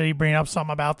to or city, bring up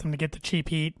something about them to get the cheap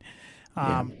heat.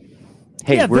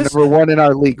 Hey, we're number 1 in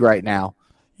our league right now.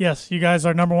 Yes, you guys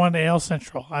are number 1 to AL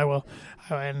Central. I will,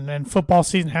 and football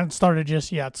season hasn't started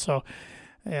just yet. So,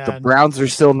 The And Browns are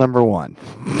still number one.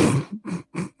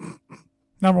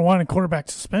 number one in quarterback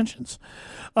suspensions.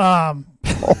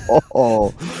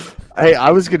 Oh, hey, I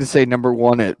was going to say number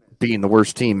one at being the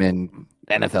worst team in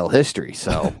NFL history.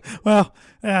 So, Well,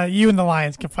 you and the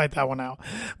Lions can fight that one out.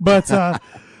 But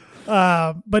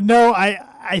but no,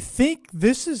 I think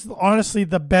this is honestly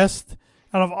the best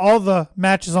out of all the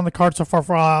matches on the card so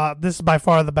far. This is by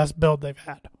far the best build they've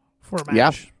had for a match.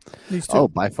 Yeah. These two. oh,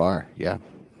 by far, yeah.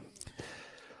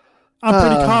 I'm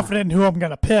pretty confident in who I'm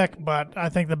going to pick, but I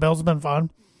think the build's been fun.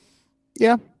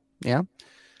 Yeah, yeah.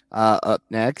 Up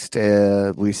next,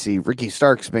 we see Ricky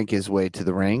Starks make his way to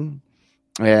the ring,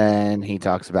 and he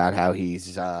talks about how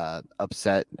he's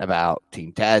upset about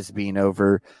Team Taz being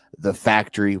over the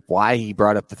factory. Why he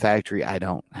brought up the factory, I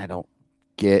don't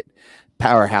get.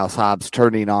 Powerhouse Hobbs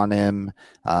turning on him.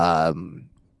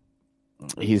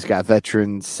 He's got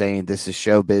veterans saying this is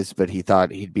showbiz, but he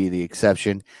thought he'd be the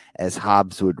exception, as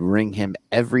Hobbs would ring him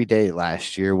every day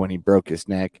last year when he broke his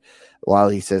neck. While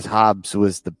he says Hobbs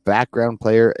was the background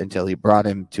player until he brought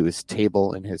him to his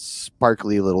table in his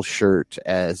sparkly little shirt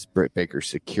as Britt Baker's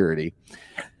security.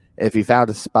 If he found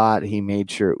a spot, he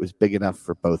made sure it was big enough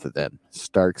for both of them.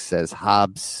 Starks says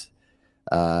Hobbs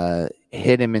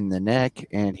hit him in the neck,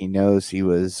 and he knows he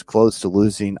was close to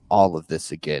losing all of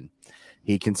this again.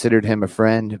 He considered him a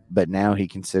friend, but now he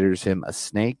considers him a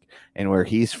snake, and where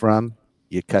he's from,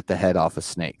 you cut the head off of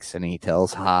snakes. And he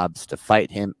tells Hobbs to fight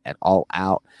him at All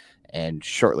Out, and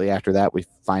shortly after that, we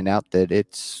find out that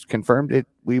it's confirmed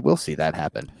we will see that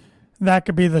happen. That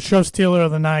could be the show stealer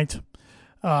of the night.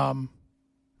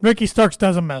 Ricky Starks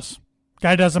doesn't miss.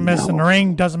 Guy doesn't miss in the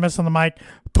ring, doesn't miss on the mic.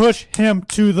 Push him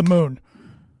to the moon.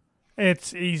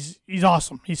 He's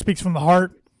awesome. He speaks from the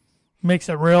heart, makes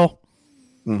it real.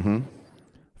 Mm-hmm.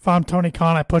 If I'm Tony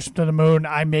Khan, I push him to the moon.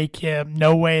 I make him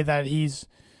no way that he's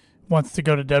wants to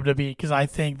go to WWE, because I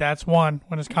think that's one,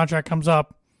 when his contract comes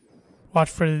up,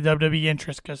 watch for the WWE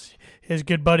interest, because his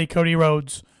good buddy Cody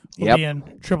Rhodes will be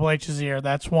in Triple H's ear.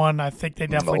 That's one I think they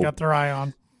definitely got their eye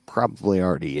on. Probably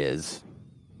already is.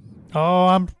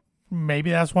 Oh, maybe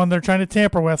that's one they're trying to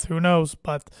tamper with. Who knows?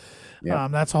 But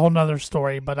that's a whole nother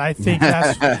story. But I think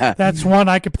that's one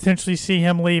I could potentially see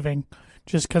him leaving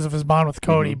just because of his bond with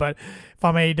Cody. Mm-hmm. But if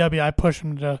I'm AEW, I push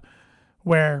him to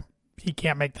where he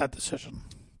can't make that decision.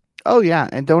 Oh, yeah.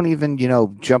 And don't even,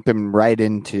 jump him right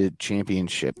into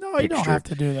championship. No, you don't have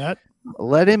to do that.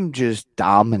 Let him just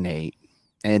dominate.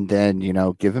 And then,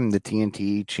 give him the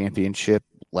TNT championship.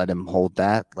 Let him hold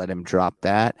that. Let him drop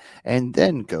that. And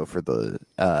then go for the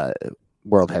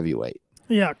world heavyweight.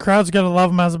 Yeah, crowd's got to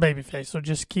love him as a babyface. So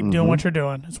just keep doing what you're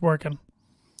doing. It's working.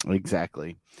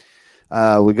 Exactly.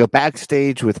 We go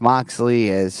backstage with Moxley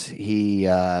as he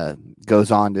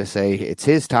goes on to say, it's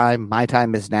his time. My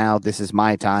time is now. This is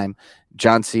my time.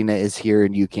 John Cena is here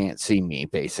and you can't see me,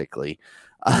 basically.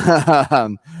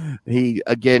 He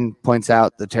again points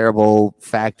out the terrible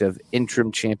fact of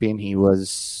interim champion. He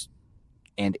was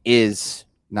and is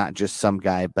not just some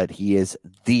guy, but he is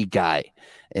the guy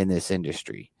in this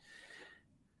industry.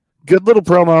 Good little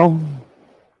promo.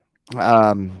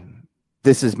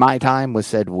 This is my time was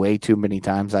said way too many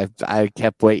times. I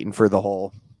kept waiting for the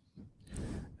whole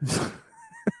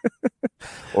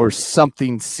or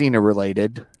something Cena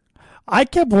related. I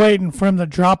kept waiting for him to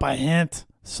drop a hint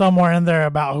somewhere in there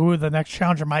about who the next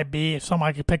challenger might be, if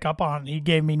somebody could pick up on. He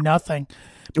gave me nothing.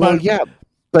 Well, yeah,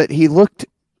 but he looked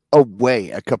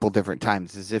away a couple different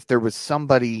times as if there was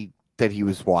somebody that he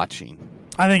was watching.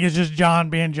 I think it's just John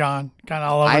being John, kind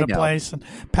of all over the place and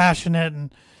passionate,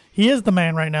 and he is the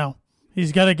man right now.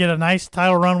 He's got to get a nice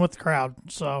title run with the crowd,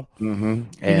 so he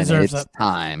deserves it.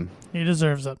 Time. He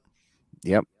deserves it.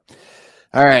 Yep.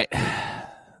 All right.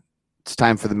 It's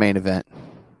time for the main event.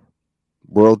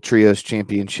 World Trios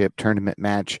Championship Tournament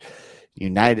match.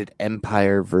 United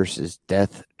Empire versus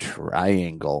Death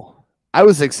Triangle. I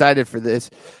was excited for this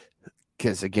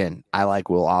because, again, I like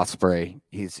Will Ospreay.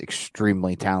 He's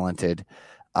extremely talented.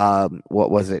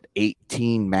 What was it?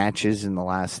 18 matches in the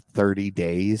last 30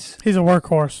 days. He's a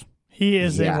workhorse. He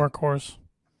is a workhorse.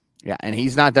 Yeah, and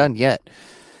he's not done yet.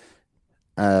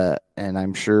 And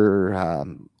I'm sure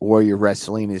Warrior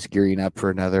Wrestling is gearing up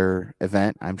for another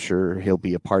event. I'm sure he'll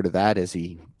be a part of that, as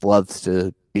he loves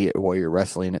to be at Warrior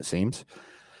Wrestling, it seems.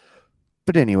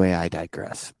 But anyway, I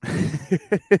digress.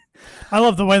 I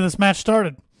love the way this match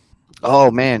started.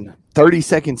 Oh, man. 30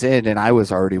 seconds in, and I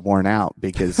was already worn out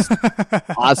because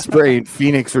Ospreay and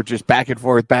Phoenix were just back and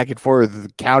forth,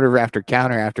 counter after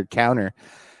counter after counter.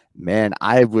 Man,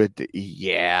 I was done.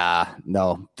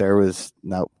 No,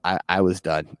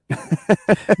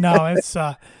 it's,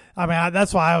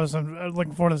 that's why I was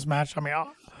looking forward to this match. I mean,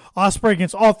 Ospreay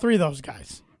against all three of those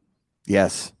guys.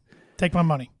 Yes. Take my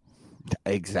money.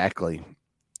 Exactly.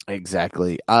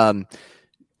 I'm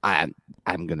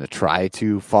going to try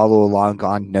to follow along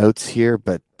on notes here,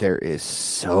 but there is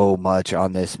so much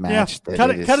on this match. Yeah,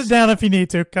 cut it down if you need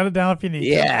to. Cut it down if you need to.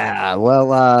 Yeah.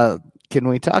 Well, can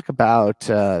we talk about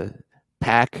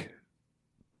Pac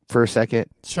for a second?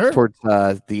 Sure. Towards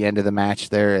the end of the match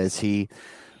there, as he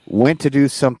went to do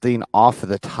something off of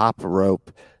the top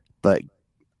rope, but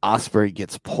Ospreay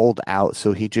gets pulled out,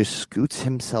 so he just scoots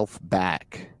himself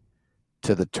back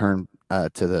to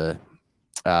the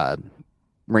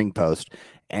ring post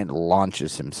and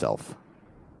launches himself.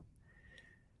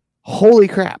 Holy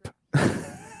crap.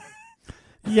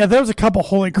 Yeah, there was a couple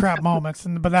holy crap moments,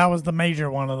 but that was the major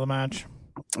one of the match.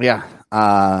 Yeah.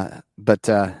 But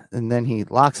and then he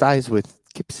locks eyes with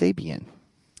Kip Sabian.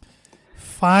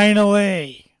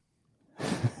 Finally.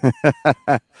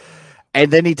 And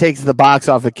then he takes the box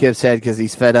off of Kip's head because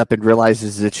he's fed up and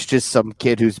realizes it's just some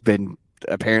kid who's been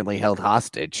apparently held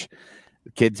hostage.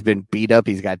 The kid's been beat up.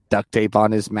 He's got duct tape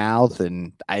on his mouth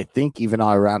and I think even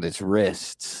all around his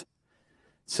wrists.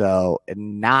 So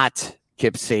not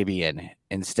Kip Sabian.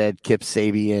 Instead, Kip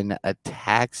Sabian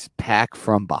attacks Pac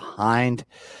from behind,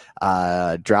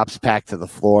 drops Pac to the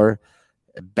floor.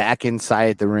 Back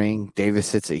inside the ring,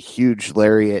 Davis hits a huge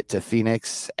lariat to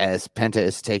Phoenix as Penta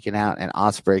is taken out, and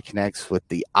Ospreay connects with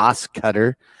the Os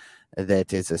Cutter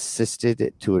that is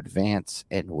assisted to advance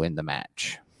and win the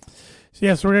match. So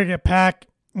yes, we're gonna get Pac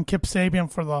and Kip Sabian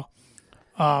for the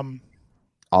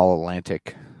All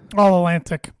Atlantic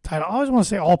title. I always want to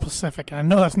say All Pacific, and I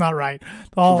know that's not right.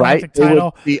 The All Atlantic It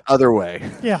title, would the other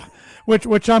way. Yeah,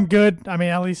 which I'm good. I mean,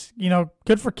 at least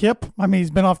good for Kip. I mean,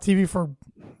 he's been off TV for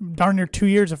darn near 2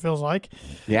 years. It feels like.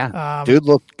 Yeah, dude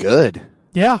looked good.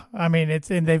 Yeah, I mean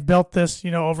and they've built this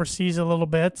overseas a little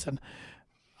bit, and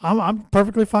I'm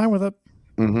perfectly fine with it.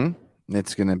 Mm-hmm.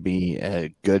 It's gonna be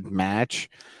a good match.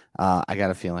 I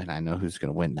got a feeling I know who's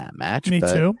gonna win that match. Me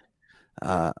too.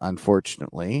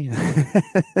 Unfortunately,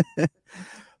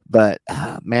 but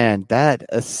man, that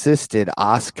assisted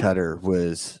Os Cutter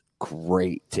was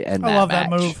great to end that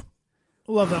match. I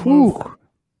love that move.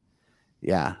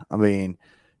 Yeah, I mean,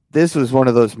 this was one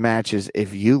of those matches.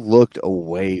 If you looked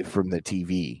away from the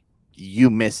TV, you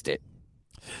missed it.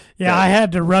 Yeah, I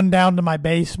had to run down to my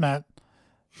basement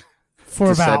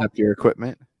for set up your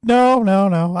equipment.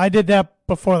 No. I did that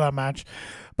before that match.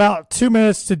 About 2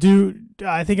 minutes to do.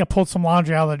 I think I pulled some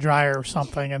laundry out of the dryer or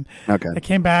something, and I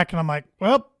came back and I'm like,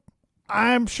 well,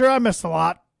 I'm sure I missed a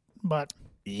lot, but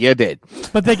you did.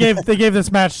 But they gave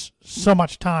this match so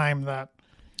much time that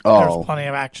there's plenty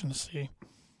of action to see.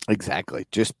 Exactly.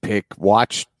 Just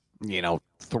watch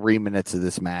 3 minutes of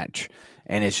this match,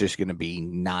 and it's just going to be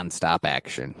nonstop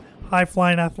action. High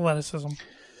flying athleticism.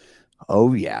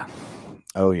 Oh yeah.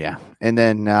 And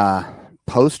then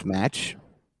post match,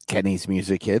 Kenny's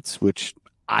music hits, which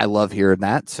I love hearing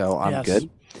that, so I'm good.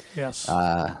 Yes.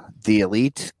 The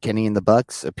Elite, Kenny and the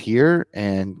Bucks appear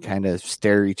and kind of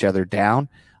stare each other down.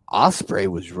 Ospreay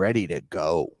was ready to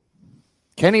go.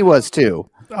 Kenny was too.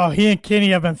 Oh, he and Kenny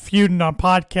have been feuding on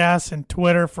podcasts and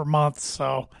Twitter for months.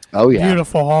 So,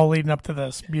 beautiful all leading up to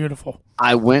this. Beautiful.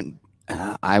 I went.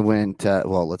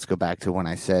 Well, let's go back to when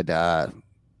I said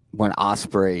when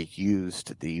Ospreay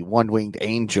used the one-winged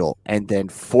angel and then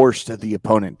forced the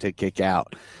opponent to kick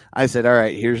out. I said, all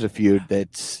right, here's a feud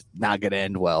that's not going to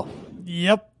end well.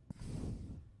 Yep.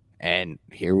 And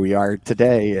here we are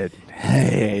today, and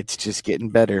hey, it's just getting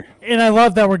better. And I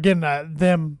love that we're getting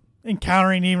them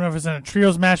encountering, even if it's in a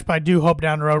trios match, but I do hope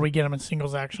down the road we get them in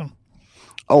singles action.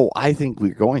 Oh, I think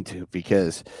we're going to,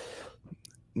 because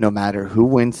no matter who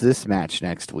wins this match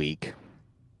next week,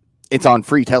 it's on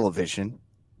free television.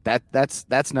 That's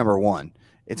number one.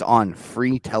 It's on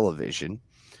free television.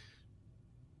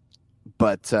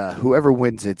 But whoever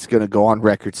wins it's going to go on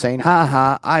record saying,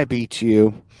 ha, I beat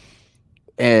you.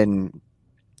 And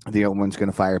the other one's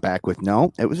going to fire back with,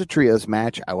 no, it was a trios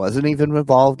match. I wasn't even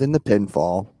involved in the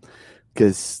pinfall,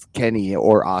 because Kenny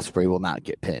or Ospreay will not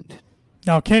get pinned.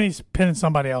 No, Kenny's pinning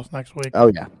somebody else next week.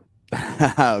 Oh, yeah.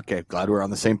 Okay, glad we're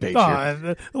on the same page here.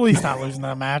 At least not losing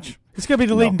that match. It's going to be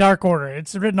the Elite and Dark Order.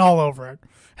 It's written all over it.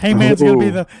 Heyman's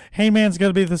going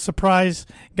to be the surprise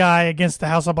guy against the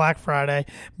House of Black Friday.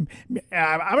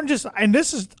 I'm just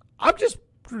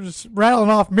rattling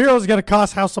off. Miro's going to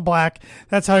cost House of Black.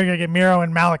 That's how you're going to get Miro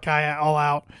and Malachi all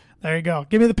out. There you go.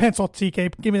 Give me the pencil,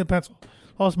 TK. Give me the pencil.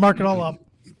 Let's mark it all up.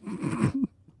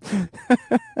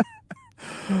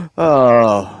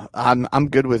 Oh, I'm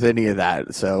good with any of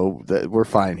that, so we're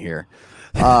fine here.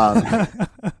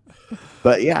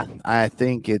 But yeah, I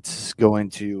think it's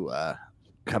going to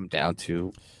come down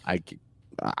to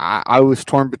I was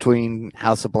torn between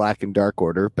House of Black and Dark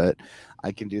Order, but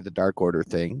I can do the Dark Order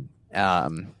thing.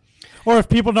 Or if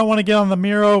people don't want to get on the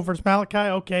Miro versus Malachi,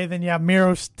 okay, then you have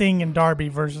Miro, Sting, and Darby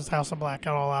versus House of Black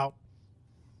at All Out.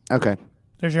 Okay.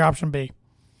 There's your option B.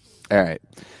 All right.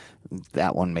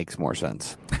 That one makes more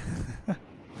sense.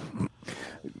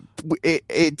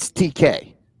 It's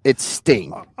TK. It's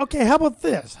Sting. Okay, how about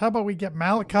this? How about we get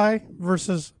Malachi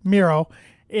versus Miro,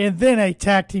 and then a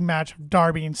tag team match of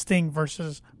Darby and Sting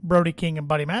versus Brody King and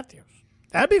Buddy Matthews?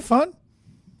 That'd be fun.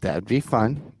 That'd be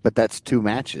fun, but that's 2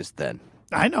 matches then.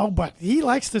 I know, but he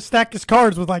likes to stack his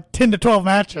cards with like 10 to 12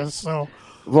 matches. So,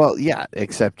 well, yeah,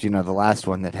 except the last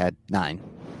one that had 9.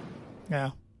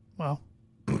 Yeah, well,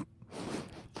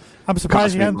 I'm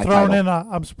surprised he hadn't thrown in.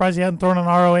 I'm surprised he hadn't thrown an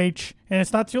ROH, and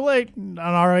it's not too late. An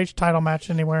ROH title match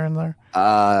anywhere in there.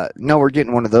 No, we're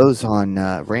getting one of those on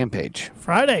Rampage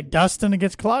Friday. Dustin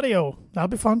against Claudio. That'll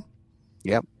be fun.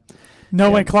 Yep.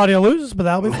 No way Claudio loses, but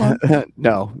that'll be fun.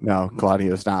 No,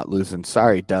 Claudio's not losing.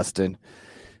 Sorry, Dustin.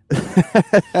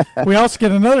 We also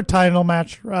get another title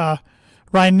match, Ryan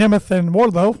Nemeth and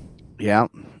Wardlow. Yeah.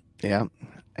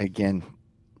 Again,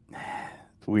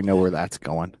 we know where that's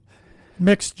going.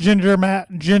 Mixed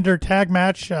gender tag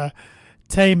match,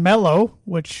 Tay Mello,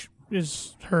 which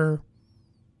is her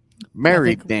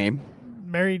married name,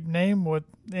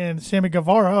 and Sammy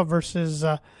Guevara versus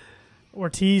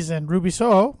Ortiz and Ruby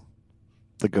Soho.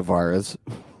 The Guevaras.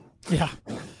 Yeah.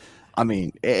 I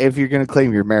mean, if you're going to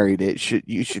claim you're married,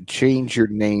 you should change your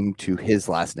name to his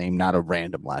last name, not a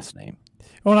random last name.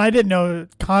 Well, I didn't know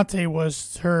Conte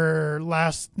was her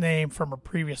last name from her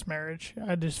previous marriage.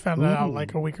 I just found that out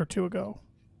like a week or 2 ago.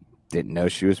 Didn't know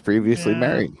she was previously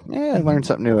married. Yeah, I learn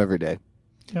something new every day.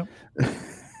 Yep.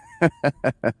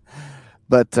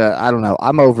 But I don't know.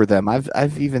 I'm over them.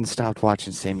 I've even stopped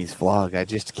watching Sammy's vlog. I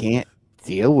just can't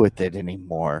deal with it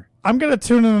anymore. I'm going to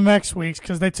tune in the next week's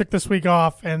because they took this week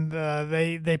off, and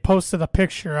they posted a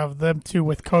picture of them two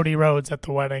with Cody Rhodes at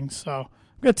the wedding. So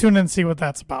I'm going to tune in and see what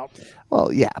that's about.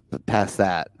 Well, yeah, but past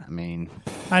that, I mean...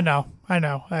 I know.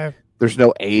 There's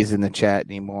no A's in the chat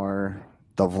anymore.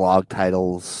 The vlog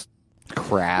titles,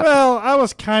 crap. Well, I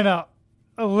was kind of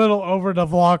a little over the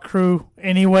vlog crew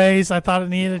anyways. I thought it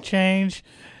needed a change,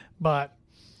 but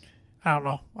I don't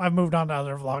know. I've moved on to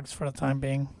other vlogs for the time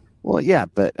being. Well, yeah,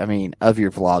 but, I mean, of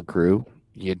your vlog crew,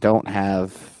 you don't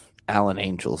have Alan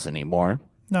Angels anymore.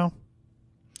 No.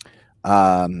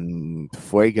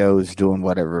 Fuego's doing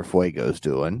whatever Fuego's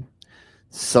doing.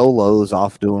 Solo's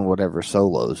off doing whatever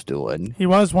Solo's doing. He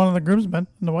was one of the groomsmen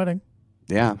in the wedding.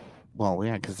 Yeah. Well,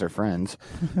 yeah, because they're friends.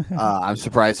 I'm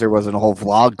surprised there wasn't a whole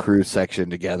vlog crew section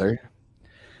together.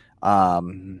 I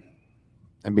mean,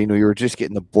 we were just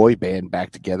getting the boy band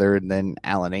back together, and then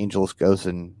Alan Angels goes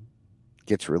and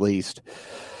gets released.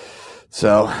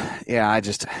 So, yeah,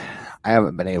 I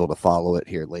haven't been able to follow it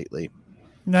here lately.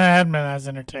 No, it hadn't been as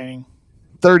entertaining.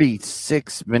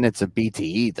 36 minutes of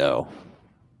BTE, though.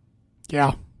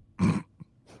 Yeah.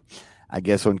 I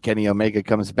guess when Kenny Omega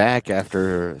comes back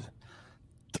after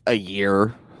a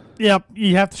year. Yep,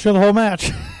 you have to show the whole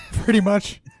match, pretty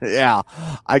much. Yeah,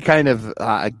 I kind of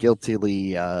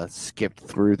guiltily skipped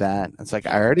through that. It's like,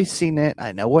 I already seen it.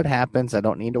 I know what happens. I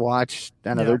don't need to watch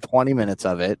another 20 minutes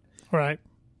of it. Right.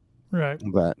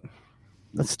 But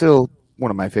that's still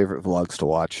one of my favorite vlogs to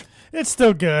watch. It's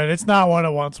still good. It's not what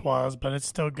it once was, but it's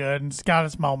still good, and it's got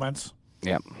its moments.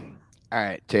 Yep. All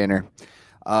right, Tanner.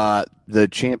 The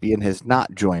champion has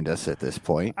not joined us at this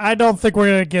point. I don't think we're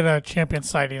going to get a champion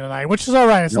sighting tonight, which is all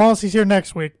right. As long as he's here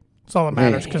next week, that's all that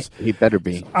matters. Because he better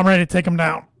be. I'm ready to take him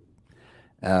down.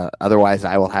 Otherwise,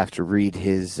 I will have to read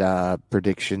his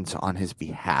predictions on his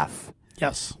behalf.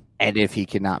 Yes. And if he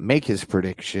cannot make his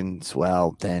predictions,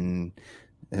 well, then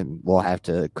we'll have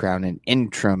to crown an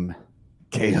interim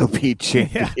KOP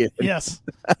champion. Yeah.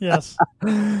 Yes.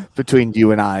 Between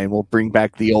you and I, and we'll bring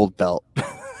back the old belt.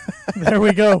 There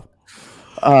we go.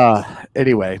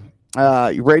 Anyway,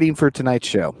 you rating for tonight's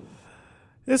show?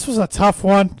 This was a tough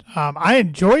one. I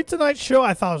enjoyed tonight's show.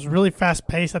 I thought it was really fast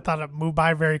paced. I thought it moved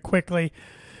by very quickly.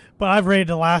 But I've rated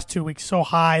the last 2 weeks so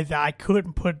high that I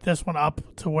couldn't put this one up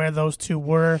to where those two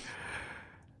were.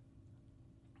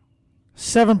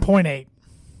 7.8.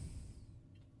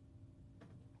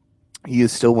 You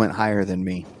still went higher than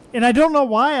me. And I don't know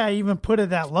why I even put it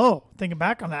that low. Thinking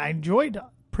back on that, I enjoyed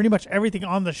pretty much everything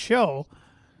on the show.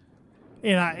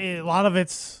 And a lot of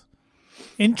it's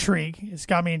intrigue. It's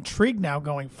got me intrigued now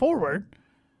going forward.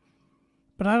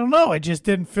 But I don't know. It just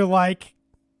didn't feel like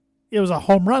it was a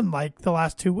home run like the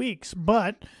last 2 weeks.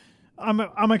 But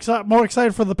I'm excited, more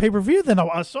excited for the pay per view than I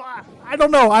was. So I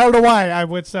don't know. I don't know why I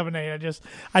went 7-8.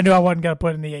 I knew I wasn't gonna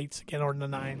put in the 8s again or in the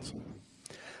 9s.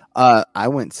 I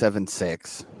went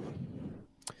 7-6.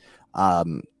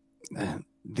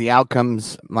 The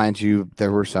outcomes, mind you,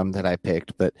 there were some that I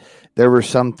picked, but there were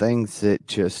some things that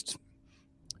just,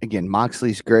 again,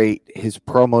 Moxley's great. His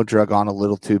promo drug on a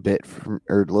little too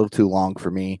long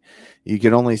for me. You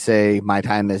can only say my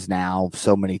time is now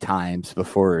so many times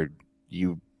before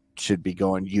you should be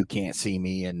going, you can't see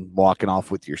me, and walking off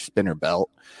with your spinner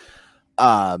belt.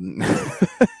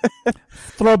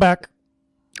 Throwback.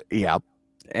 Yeah.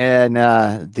 And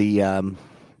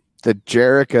the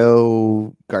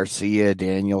Jericho, Garcia,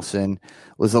 Danielson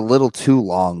was a little too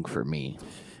long for me.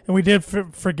 And we did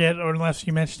forget, or unless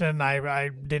you mentioned it and I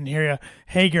didn't hear you,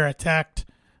 Hager attacked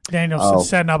Danielson,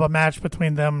 setting up a match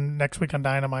between them next week on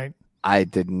Dynamite. I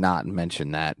did not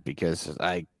mention that because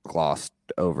I glossed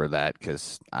over that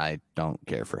because I don't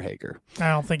care for Hager. I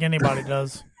don't think anybody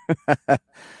does.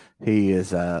 He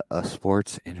is a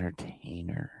sports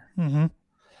entertainer. Mm-hmm.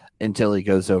 Until he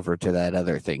goes over to that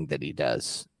other thing that he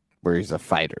does where he's a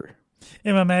fighter.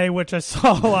 MMA, which I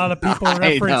saw a lot of people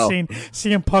referencing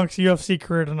CM Punk's UFC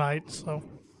career tonight. So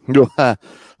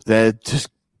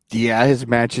his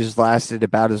matches lasted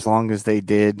about as long as they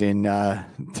did in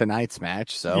tonight's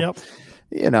match. So,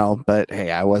 but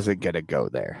hey, I wasn't going to go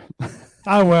there.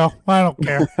 I will. I don't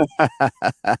care.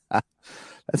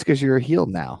 That's because you're a heel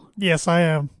now. Yes, I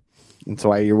am. That's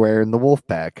why you're wearing the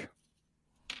Wolfpack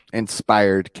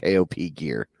inspired KOP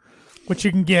gear, which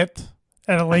you can get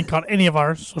at a link on any of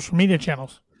our social media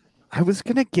channels. I was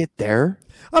going to get there.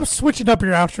 I'm switching up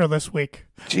your outro this week.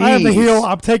 Jeez. I am the heel.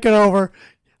 I'm taking over,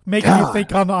 making you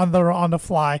think on the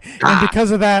fly. And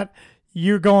because of that,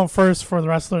 you're going first for the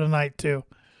wrestler tonight, too.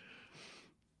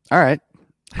 All right.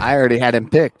 I already had him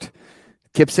picked.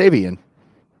 Kip Sabian.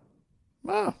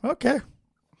 Oh, okay.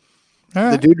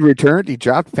 The dude returned. He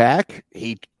dropped back.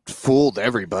 He fooled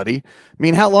everybody. I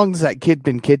mean, how long has that kid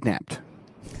been kidnapped?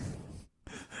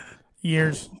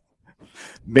 Years.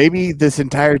 Maybe this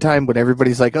entire time when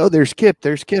everybody's like, oh, there's Kip,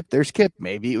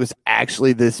 maybe it was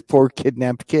actually this poor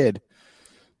kidnapped kid.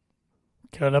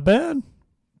 Could have been.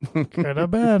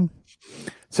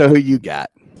 So who you got?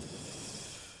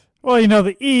 Well,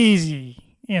 the easy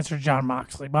answer, Jon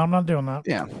Moxley, but I'm not doing that.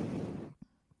 Yeah.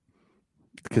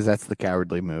 Because that's the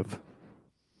cowardly move.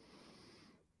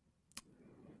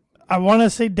 I want to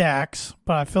say Dax,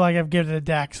 but I feel like I've given it to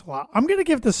Dax a lot. I'm going to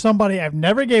give it to somebody I've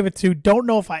never gave it to. Don't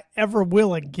know if I ever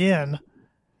will again.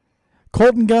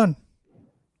 Colton Gunn.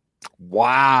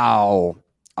 Wow.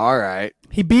 All right.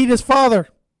 He beat his father.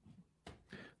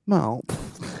 No.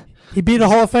 He beat a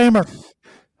Hall of Famer.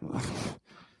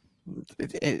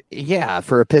 Yeah,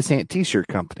 for a pissant t-shirt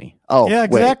company. Oh, yeah,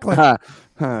 exactly.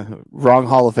 Wrong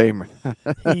Hall of Famer.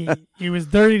 he was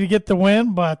dirty to get the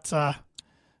win, but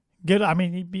good. I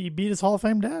mean, he beat his Hall of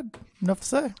Fame dad. Enough to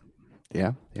say.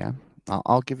 Yeah.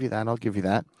 I'll give you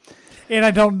that. And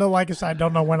I don't know, like I said, I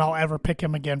don't know when I'll ever pick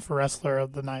him again for Wrestler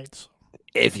of the Night. So.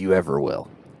 If you ever will.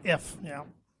 Yeah.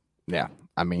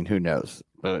 I mean, who knows?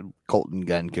 Colton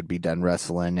Gunn could be done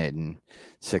wrestling in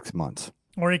 6 months.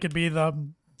 Or he could be the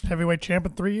heavyweight champ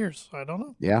in 3 years. I don't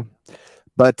know. Yeah.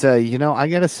 But, I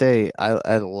got to say,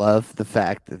 I love the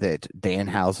fact that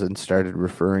Danhausen started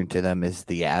referring to them as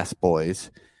the Ass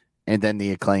Boys, and then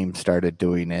the Acclaim started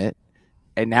doing it,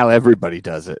 and now everybody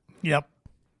does it. Yep.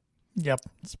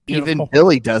 It's beautiful. Even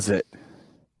Billy does it.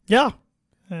 Yeah.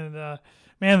 And,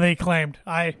 man, they claimed.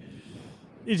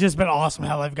 It's just been awesome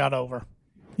how they've got over.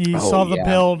 You saw the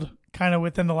build kind of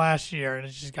within the last year, and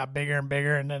it just got bigger and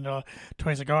bigger, and then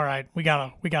Tony's like, all right, we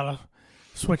gotta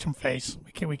switch them face.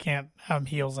 We can't have them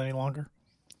heels any longer.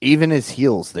 Even as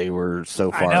heels, they were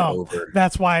so far over.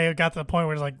 That's why it got to the point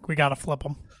where it's like, we got to flip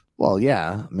them. Well,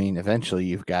 yeah. I mean, eventually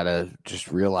you've got to just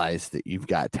realize that you've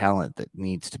got talent that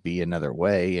needs to be another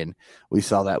way. And we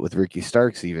saw that with Ricky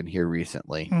Starks even here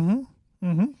recently.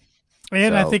 Mm-hmm.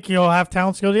 And I think you'll have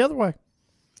talents go the other way.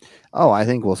 Oh, I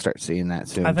think we'll start seeing that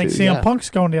soon. I think CM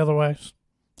Punk's going the other way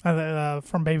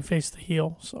from babyface to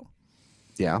heel. So,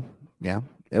 yeah.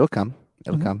 It'll come.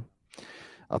 It'll come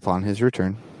upon his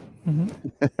return.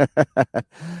 Mm-hmm.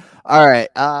 All right.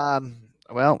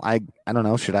 Well, I don't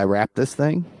know. Should I wrap this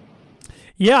thing?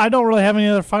 Yeah, I don't really have any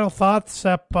other final thoughts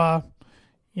except,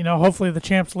 hopefully the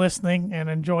champ's listening and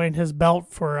enjoying his belt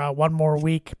for one more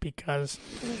week because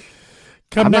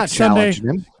come next Sunday,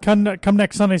 September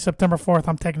 4th,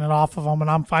 I'm taking it off of him and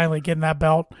I'm finally getting that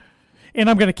belt. And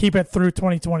I'm going to keep it through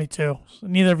 2022. So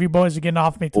neither of you boys are getting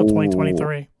off me until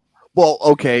 2023. Well,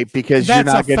 okay, because you're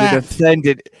not going to defend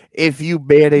it if you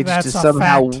manage to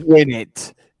somehow win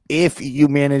it if you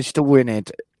manage to win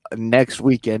it next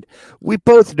weekend, we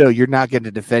both know you're not going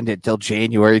to defend it till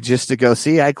January just to go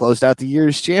see I closed out the year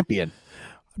as champion.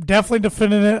 I'm definitely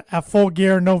defending it at Full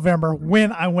Gear in November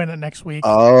when I win it next week.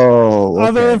 Oh, okay.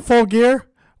 Other than Full Gear,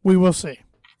 we will see.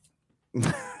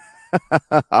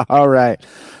 All right.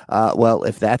 Well,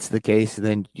 if that's the case,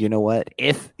 then you know what?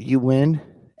 If you win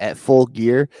at Full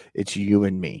Gear, it's you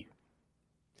and me.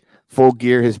 Full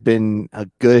Gear has been a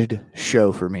good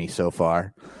show for me so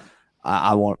far.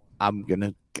 I'm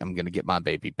gonna get my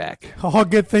baby back. All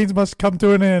good things must come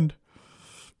to an end.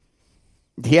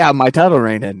 Yeah, my title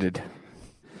reign ended.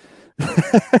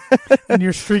 And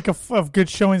your streak of good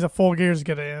showings at Full Gear is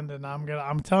gonna end, and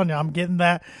I'm telling you, I'm getting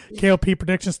that KOP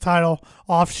predictions title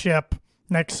off ship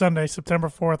next Sunday, September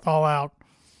 4th, all out.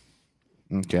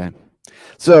 Okay.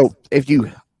 So if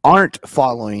you aren't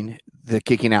following the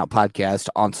Kicking Out podcast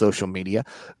on social media,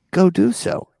 go do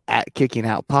so at Kicking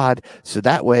Out Pod. So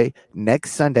that way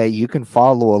next Sunday you can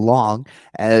follow along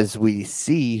as we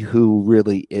see who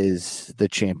really is the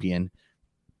champion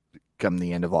come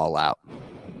the end of All Out.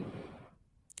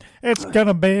 It's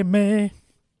gonna be me.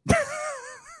 All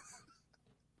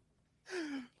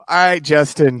right,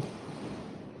 Justin.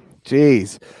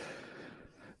 Jeez.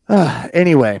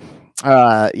 Anyway,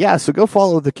 so go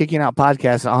follow the Kicking Out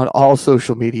podcast on all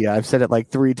social media. I've said it like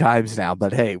 3 times now,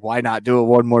 but hey, why not do it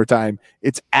one more time?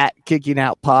 It's at Kicking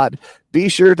Out Pod. Be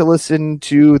sure to listen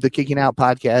to the Kicking Out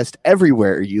podcast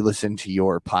everywhere you listen to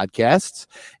your podcasts.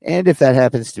 And if that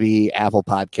happens to be Apple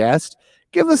Podcast,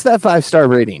 give us that 5-star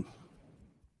rating.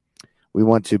 We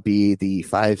want to be the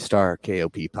 5-star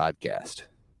KOP podcast.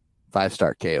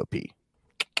 5-star KOP.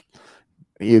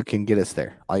 You can get us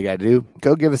there. All you got to do,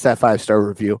 go give us that 5-star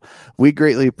review. We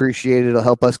greatly appreciate it. It'll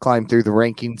help us climb through the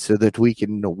rankings so that we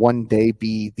can one day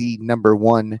be the number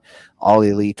 1 All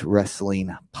Elite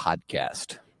Wrestling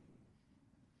podcast.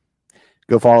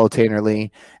 Go follow Tanner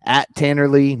Lee at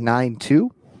TannerLee92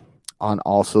 on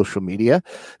all social media.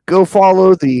 Go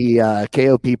follow the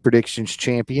KOP Predictions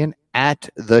Champion at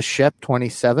the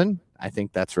Shep27. I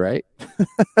think that's right.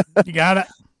 You got it.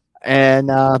 And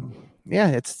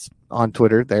it's on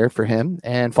Twitter there for him.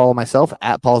 And follow myself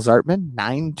at Paul Zartman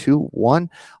 921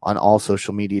 on all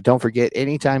social media. Don't forget,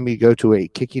 anytime you go to a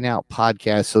Kicking Out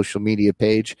podcast social media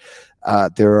page,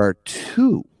 there are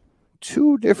two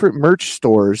different merch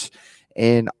stores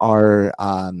in our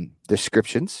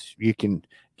descriptions. You can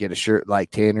get a shirt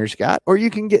like Tanner's got, or you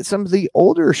can get some of the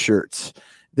older shirts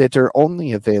that are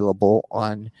only available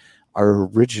on our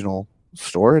original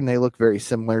store, and they look very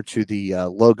similar to the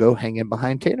logo hanging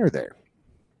behind Tanner there.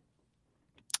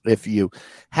 If you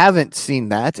haven't seen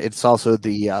that, it's also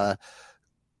the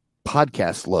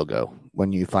podcast logo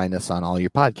when you find us on all your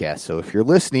podcasts. So if you're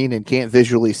listening and can't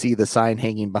visually see the sign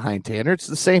hanging behind Tanner, it's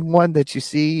the same one that you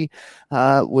see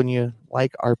when you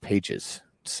like our pages.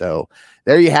 So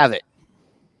there you have it.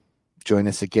 Join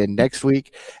us again next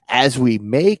week as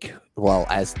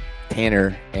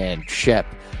Tanner and Shep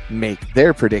make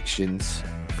their predictions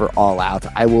for All Out.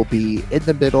 I will be in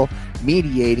the middle,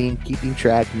 mediating, keeping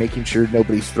track, making sure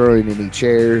nobody's throwing any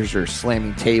chairs or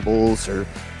slamming tables or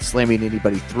slamming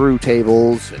anybody through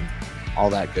tables and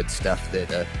all that good stuff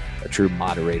that a true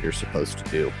moderator is supposed to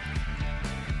do.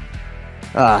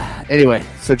 Anyway,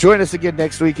 so join us again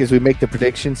next week as we make the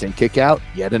predictions and kick out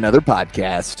yet another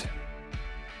podcast.